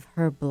of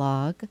her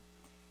blog,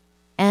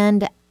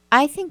 and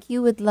I think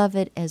you would love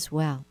it as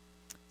well.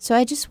 So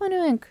I just want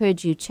to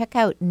encourage you, check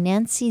out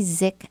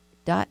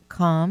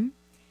nancyzick.com.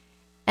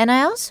 And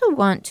I also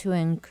want to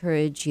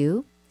encourage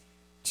you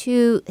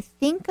to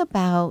think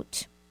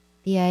about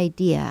the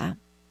idea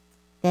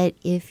that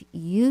if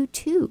you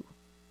too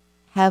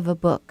have a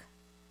book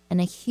and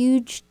a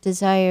huge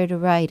desire to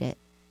write it,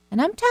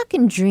 and I'm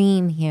talking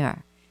dream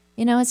here,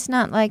 it's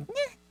not like,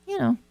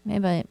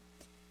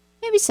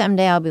 maybe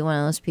someday I'll be one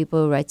of those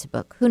people who writes a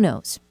book. Who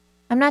knows?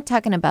 I'm not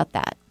talking about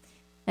that.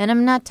 And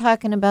I'm not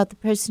talking about the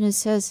person who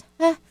says,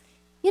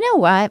 you know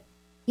what?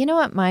 You know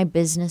what my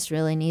business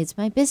really needs?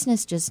 My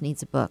business just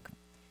needs a book.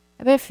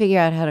 I better figure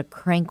out how to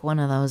crank one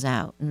of those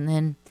out. And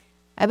then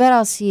I bet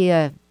I'll see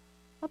a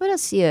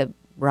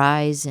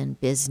rise in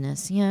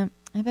business. Yeah,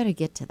 I better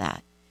get to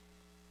that.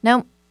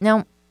 No,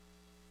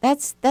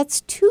 that's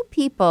two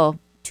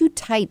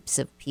types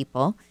of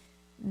people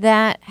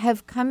that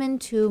have come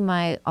into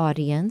my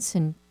audience,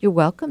 and you're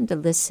welcome to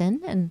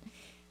listen,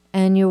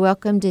 and you're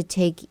welcome to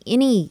take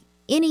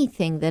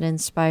anything that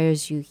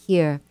inspires you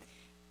here.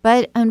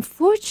 But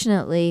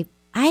unfortunately,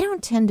 I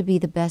don't tend to be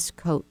the best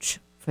coach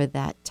for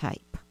that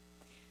type.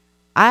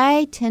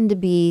 I tend to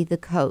be the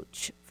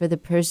coach for the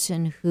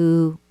person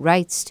who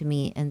writes to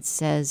me and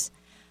says,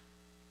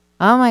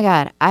 oh my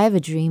God, I have a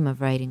dream of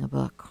writing a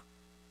book.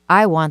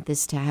 I want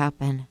this to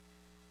happen.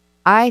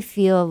 I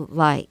feel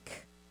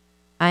like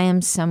I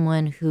am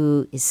someone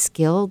who is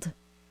skilled,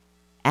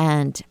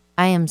 and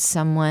I am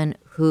someone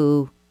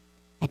who,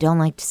 I don't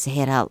like to say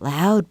it out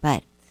loud,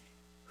 but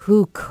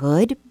who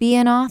could be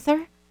an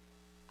author.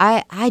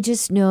 I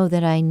just know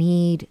that I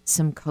need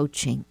some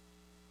coaching.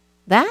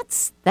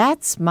 That's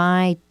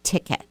my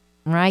ticket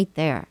right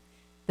there.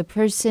 The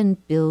person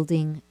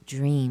building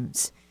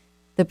dreams.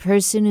 The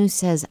person who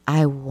says,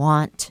 I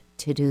want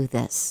to do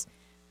this.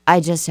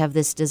 I just have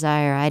this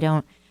desire. I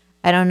don't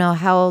know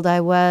how old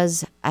I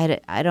was.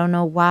 I don't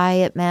know why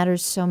it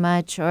matters so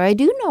much, or I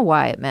do know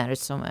why it matters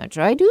so much,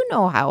 or I do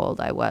know how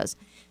old I was.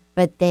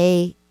 But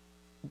they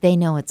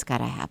know it's got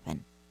to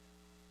happen.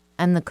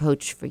 I'm the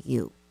coach for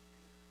you.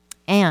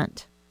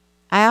 And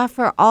I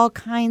offer all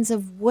kinds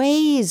of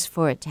ways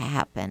for it to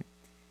happen.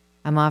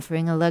 I'm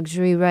offering a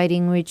luxury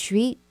writing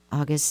retreat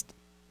August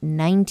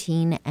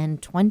 19 and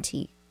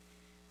 20.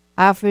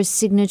 I offer a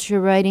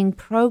signature writing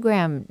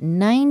program,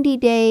 90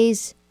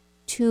 days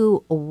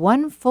to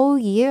 1 full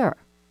year.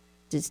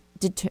 It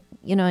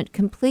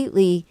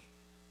completely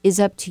is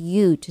up to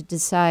you to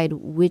decide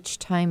which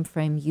time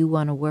frame you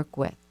want to work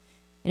with.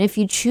 And if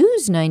you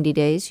choose 90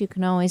 days, you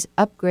can always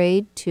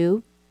upgrade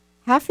to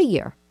half a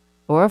year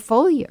or a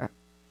full year.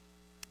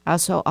 I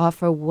also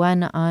offer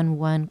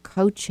one-on-one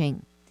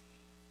coaching.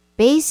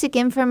 Basic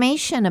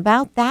information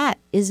about that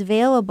is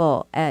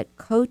available at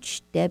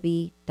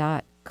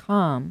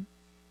CoachDebbie.com.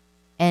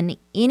 And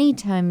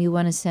anytime you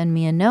want to send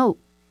me a note,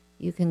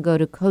 you can go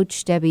to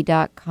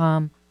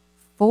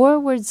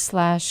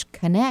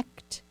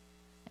CoachDebbie.com/connect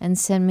and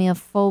send me a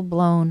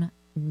full-blown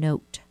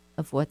note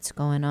of what's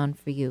going on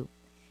for you.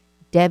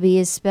 Debbie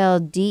is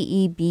spelled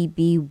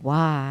Debby.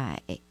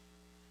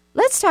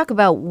 Let's talk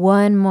about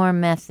one more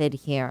method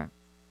here.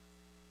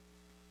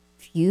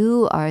 If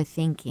you are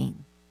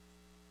thinking,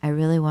 I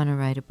really want to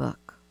write a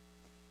book,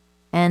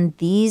 and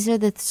these are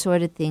the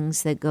sort of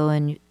things that go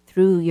in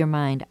through your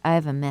mind, I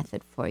have a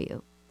method for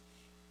you.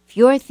 If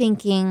you're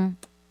thinking,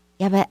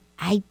 yeah, but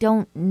I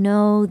don't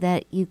know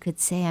that you could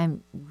say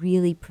I'm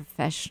really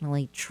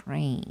professionally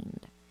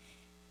trained.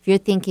 If you're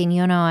thinking,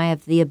 I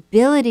have the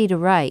ability to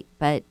write,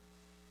 but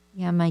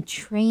yeah, my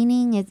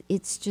training,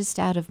 it's just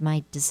out of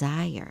my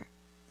desire.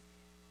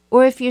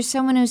 Or if you're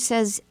someone who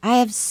says, I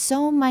have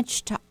so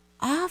much to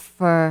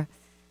offer,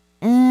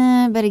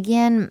 but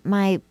again,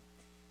 my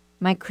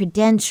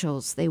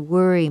credentials, they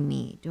worry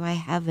me. Do I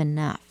have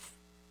enough?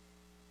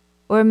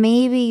 Or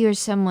maybe you're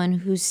someone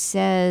who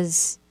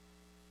says,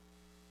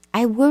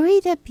 I worry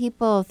that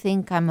people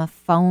think I'm a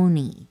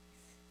phony.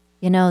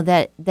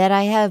 That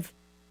I have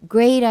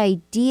great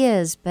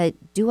ideas, but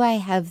do I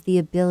have the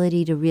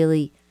ability to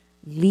really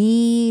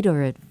lead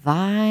or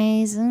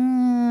advise?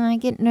 I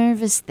get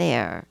nervous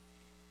there.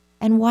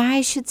 And why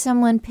should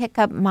someone pick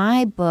up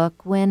my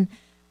book when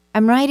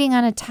I'm writing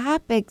on a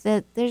topic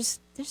that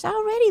there's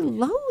already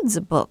loads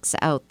of books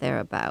out there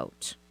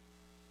about?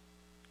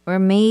 Or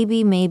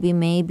maybe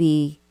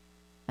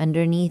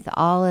underneath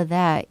all of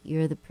that,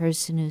 you're the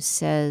person who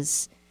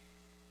says,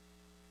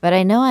 but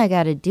I know I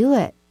got to do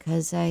it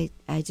because I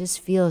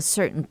just feel a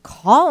certain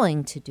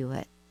calling to do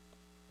it,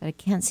 but I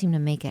can't seem to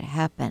make it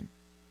happen.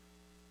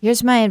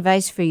 Here's my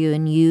advice for you,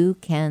 and you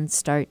can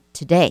start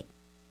today.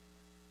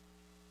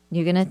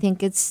 You're going to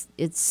think it's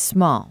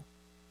small,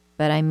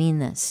 but I mean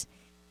this.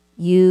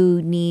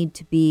 you need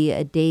to be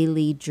a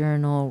daily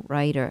journal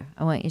writer.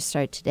 I want you to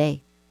start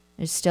today.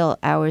 There's still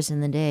hours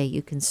in the day.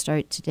 You can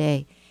start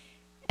today.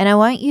 And I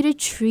want you to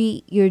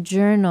treat your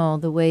journal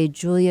the way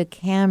Julia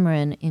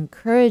Cameron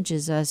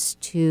encourages us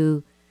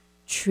to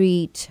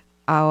treat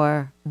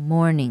our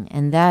morning,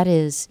 and that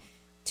is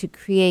to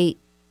create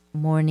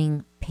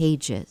morning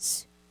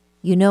pages.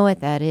 You know what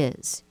that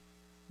is.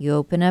 You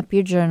open up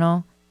your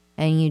journal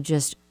and you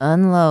just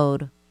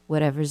unload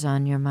whatever's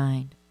on your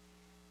mind.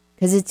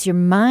 Because it's your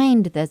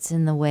mind that's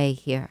in the way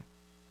here.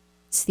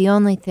 It's the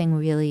only thing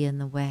really in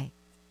the way.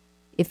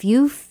 If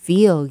you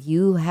feel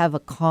you have a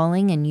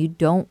calling and you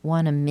don't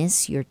want to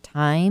miss your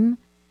time,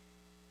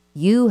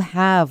 you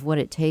have what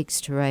it takes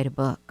to write a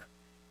book.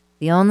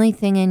 The only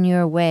thing in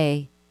your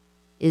way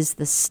is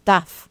the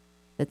stuff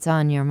that's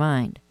on your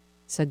mind.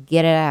 So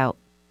get it out.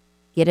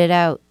 Get it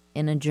out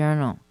in a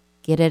journal.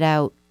 Get it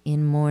out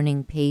in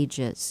morning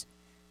pages.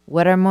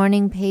 What are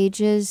morning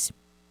pages?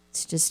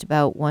 It's just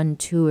about 1,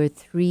 2, or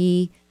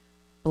 3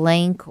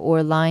 blank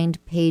or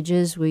lined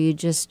pages where you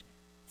just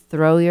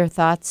throw your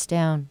thoughts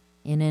down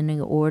in any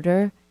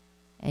order,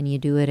 and you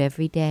do it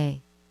every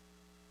day.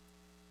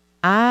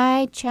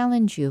 I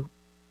challenge you.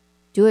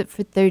 Do it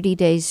for 30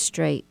 days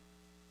straight.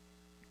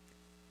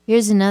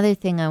 Here's another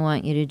thing I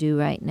want you to do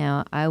right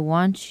now. I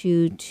want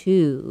you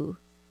to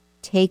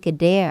take a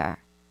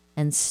dare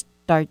and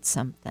start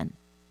something.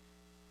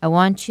 I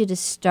want you to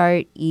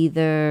start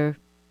either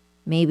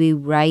maybe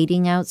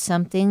writing out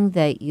something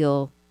that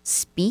you'll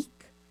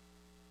speak,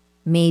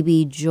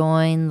 maybe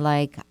join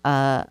like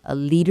a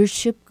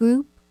leadership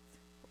group,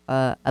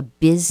 a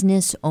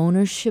business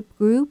ownership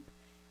group.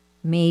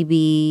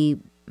 Maybe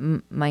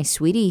my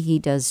sweetie, he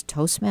does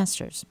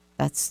Toastmasters.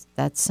 That's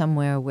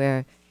somewhere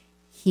where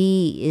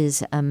he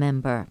is a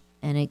member,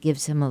 and it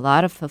gives him a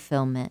lot of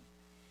fulfillment.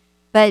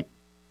 But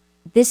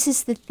this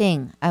is the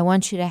thing. I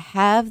want you to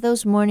have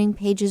those morning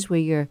pages where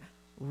you're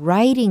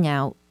writing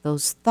out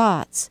those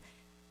thoughts,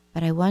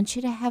 but I want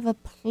you to have a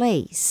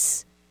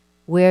place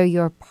where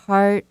you're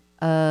part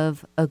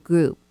of a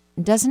group.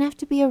 It doesn't have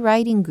to be a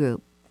writing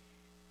group,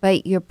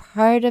 but you're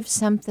part of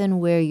something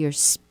where you're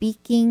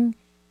speaking,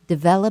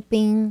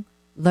 developing,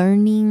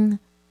 learning,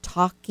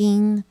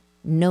 talking,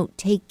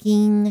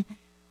 note-taking,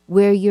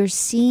 where you're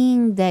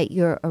seeing that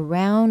you're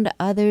around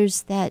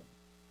others that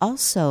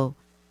also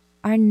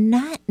are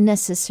not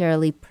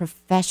necessarily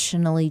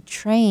professionally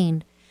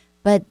trained,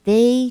 but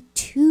they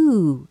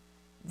too,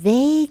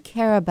 they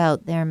care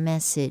about their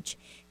message,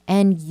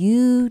 and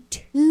you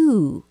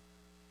too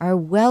are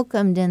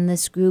welcomed in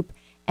this group,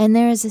 and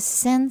there is a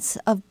sense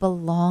of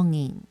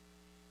belonging.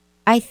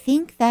 I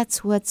think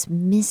that's what's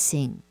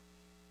missing,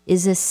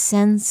 is a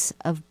sense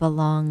of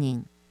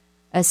belonging,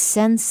 a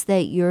sense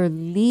that your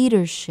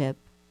leadership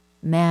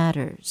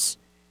matters,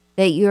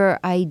 that your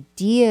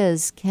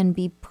ideas can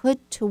be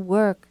put to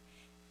work,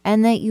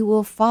 and that you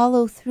will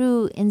follow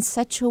through in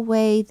such a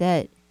way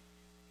that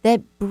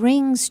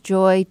brings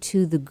joy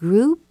to the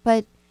group,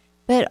 but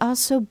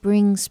also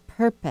brings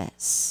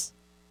purpose.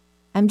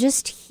 I'm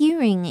just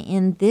hearing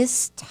in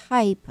this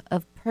type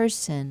of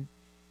person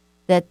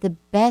that the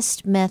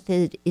best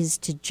method is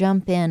to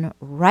jump in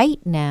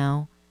right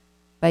now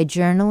by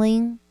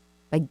journaling,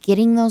 by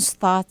getting those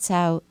thoughts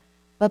out,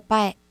 but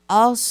by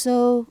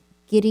also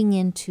getting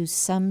into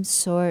some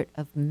sort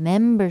of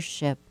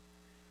membership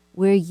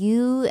where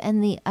you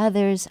and the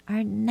others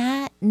are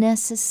not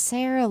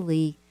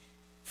necessarily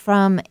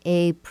from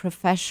a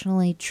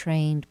professionally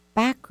trained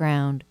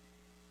background,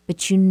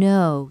 but you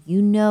know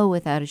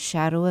without a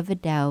shadow of a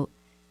doubt,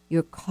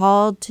 you're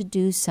called to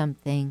do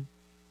something,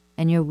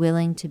 and you're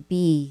willing to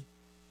be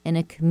in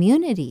a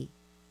community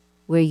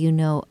where you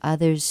know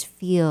others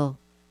feel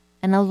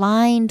an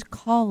aligned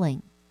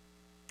calling.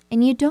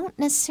 And you don't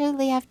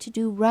necessarily have to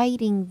do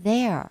writing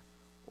there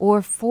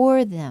or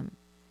for them,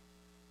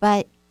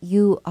 but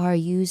you are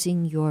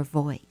using your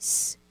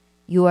voice.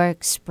 You are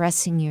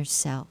expressing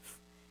yourself.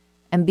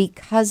 And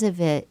because of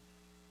it,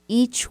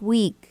 each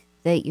week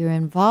that you're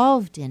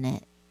involved in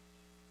it,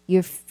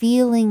 you're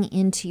feeling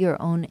into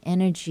your own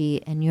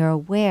energy, and you're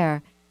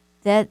aware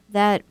that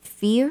that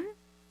fear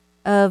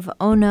of,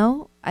 oh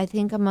no, I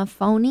think I'm a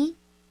phony,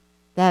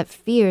 that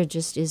fear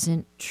just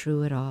isn't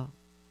true at all.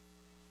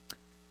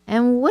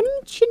 And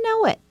wouldn't you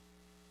know it,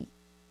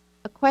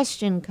 a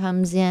question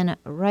comes in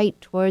right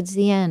towards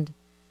the end.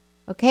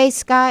 Okay,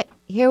 Scott,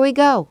 here we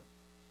go.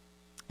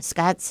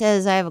 Scott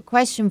says, I have a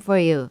question for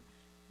you.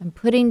 I'm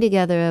putting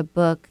together a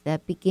book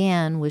that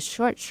began with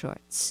short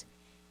shorts,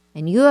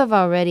 and you have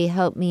already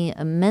helped me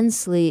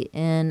immensely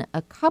in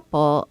a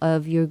couple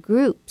of your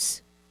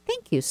groups.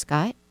 Thank you,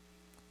 Scott.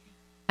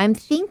 I'm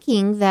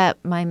thinking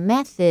that my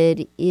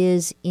method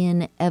is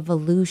in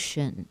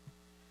evolution.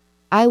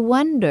 I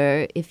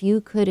wonder if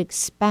you could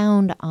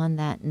expound on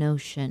that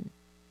notion.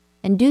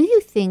 And do you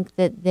think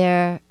that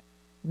there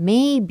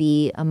may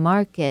be a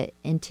market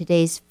in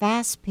today's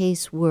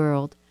fast-paced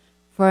world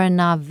for a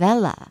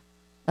novella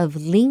of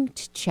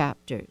linked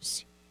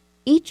chapters,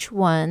 each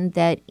one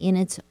that in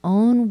its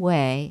own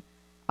way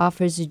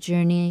offers a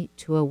journey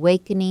to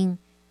awakening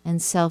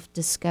and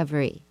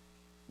self-discovery.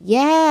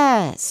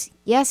 Yes,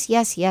 yes,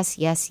 yes, yes,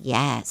 yes,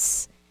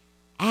 yes.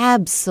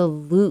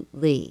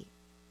 Absolutely.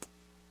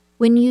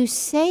 When you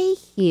say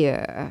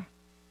here,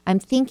 I'm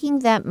thinking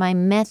that my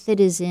method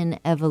is in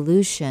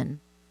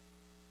evolution,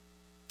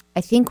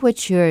 I think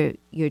what you're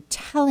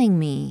telling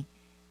me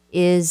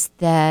is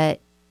that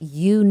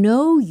you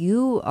know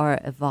you are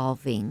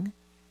evolving,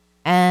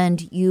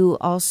 and you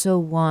also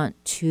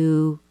want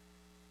to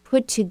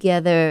put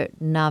together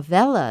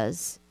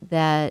novellas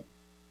that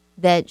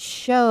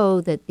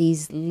show that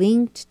these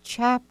linked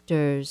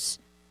chapters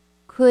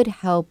could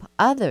help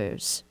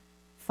others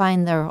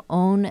find their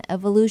own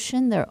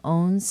evolution, their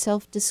own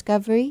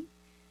self-discovery.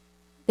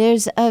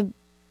 There's an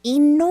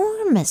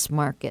enormous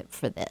market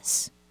for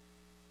this.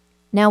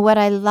 Now, what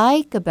I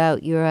like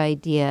about your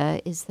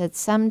idea is that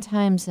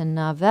sometimes a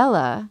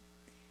novella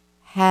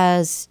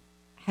has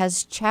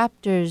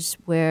chapters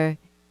where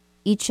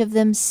each of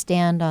them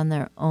stand on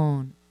their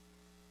own.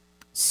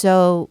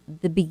 So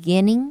the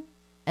beginning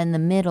and the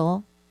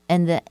middle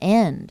and the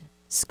end,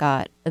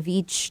 Scott, of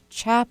each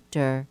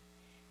chapter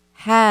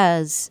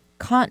has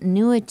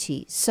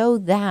continuity, so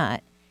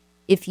that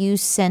if you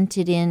sent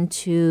it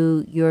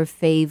into your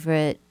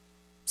favorite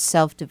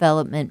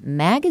self-development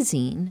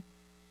magazine,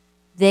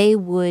 they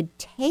would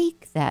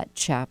take that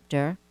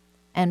chapter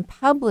and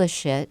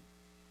publish it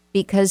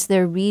because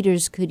their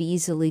readers could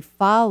easily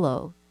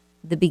follow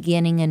the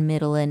beginning and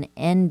middle and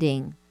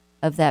ending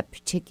of that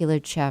particular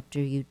chapter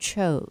you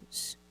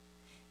chose.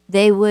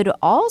 They would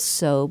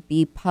also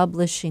be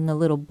publishing a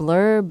little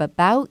blurb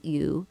about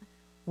you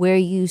where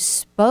you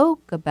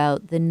spoke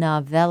about the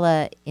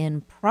novella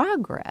in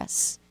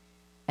progress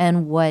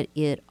and what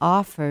it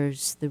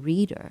offers the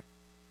reader.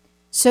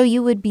 So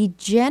you would be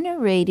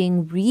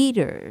generating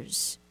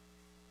readers,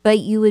 but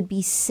you would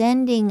be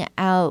sending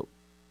out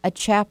a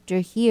chapter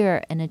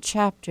here and a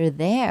chapter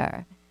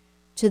there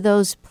to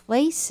those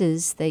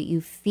places that you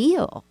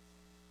feel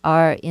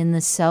are in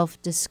the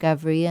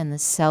self-discovery and the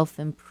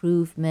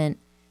self-improvement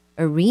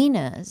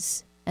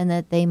arenas, and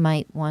that they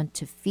might want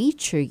to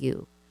feature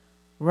you.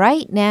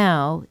 Right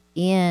now,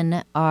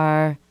 in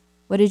our,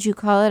 what did you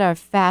call it, our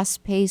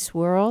fast-paced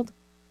world?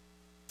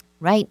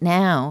 Right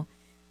now,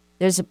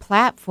 there's a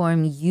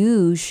platform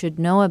you should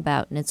know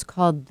about, and it's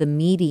called The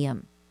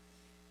Medium.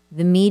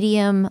 The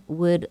Medium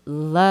would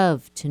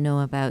love to know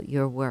about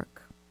your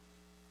work.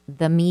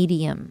 The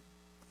Medium.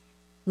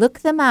 Look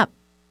them up,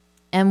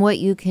 and what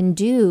you can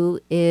do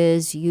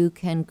is you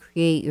can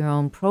create your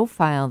own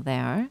profile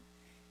there.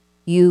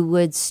 You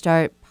would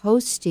start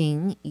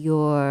posting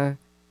your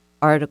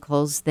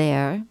articles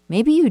there.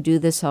 Maybe you do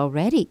this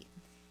already.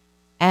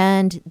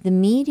 And the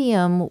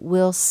Medium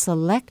will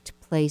select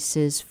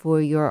places for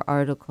your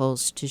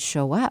articles to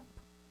show up.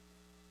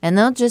 And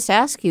they'll just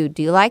ask you,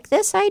 do you like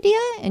this idea?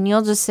 And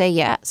you'll just say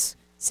yes.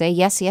 Say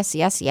yes, yes,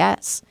 yes,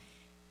 yes.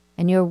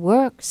 And your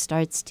work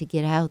starts to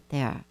get out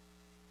there.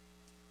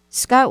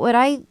 Scott, what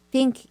I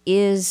think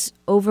is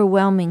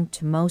overwhelming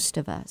to most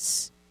of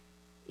us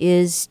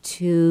is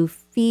to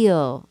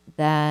feel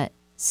that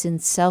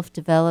since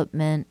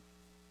self-development,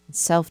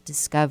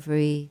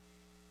 self-discovery,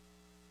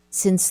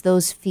 since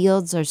those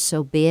fields are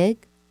so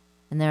big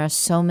and there are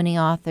so many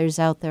authors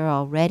out there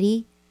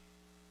already,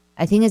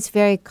 I think it's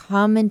very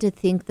common to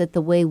think that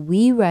the way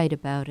we write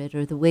about it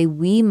or the way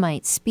we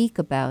might speak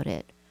about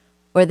it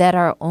or that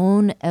our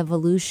own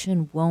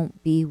evolution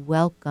won't be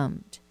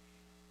welcomed.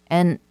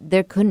 And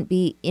there couldn't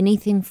be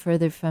anything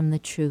further from the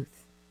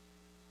truth.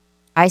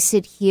 I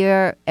sit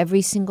here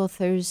every single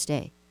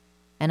Thursday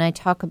and I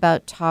talk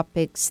about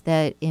topics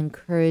that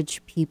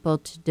encourage people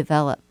to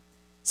develop,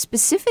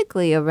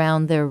 specifically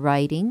around their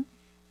writing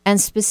and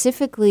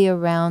specifically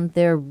around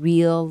their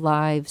real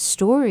live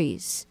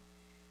stories.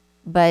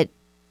 But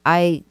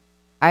I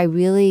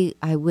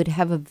would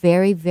have a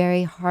very,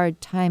 very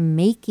hard time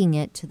making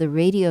it to the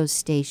radio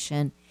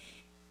station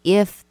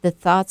if the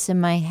thoughts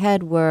in my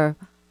head were,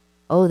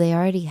 oh, they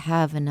already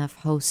have enough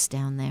hosts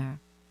down there.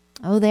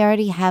 Oh, they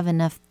already have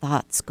enough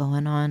thoughts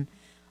going on.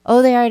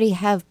 Oh, they already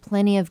have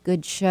plenty of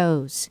good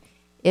shows.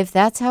 If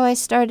that's how I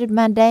started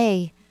my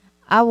day,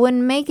 I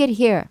wouldn't make it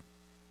here.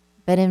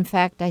 But in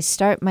fact, I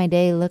start my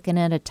day looking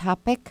at a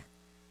topic,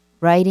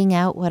 writing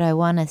out what I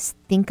want to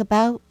think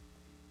about,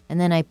 and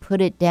then I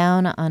put it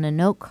down on a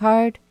note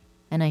card,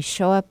 and I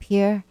show up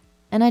here,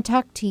 and I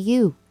talk to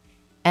you.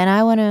 And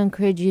I want to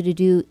encourage you to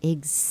do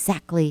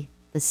exactly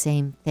the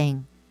same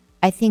thing.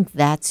 I think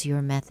that's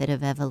your method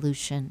of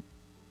evolution.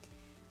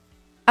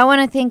 I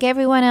want to thank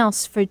everyone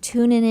else for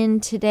tuning in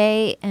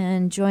today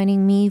and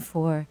joining me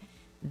for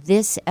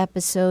this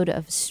episode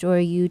of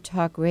Story U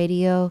Talk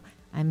Radio.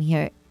 I'm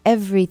here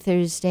every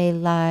Thursday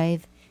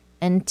live.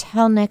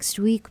 Until next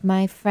week,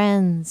 my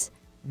friends,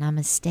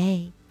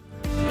 namaste.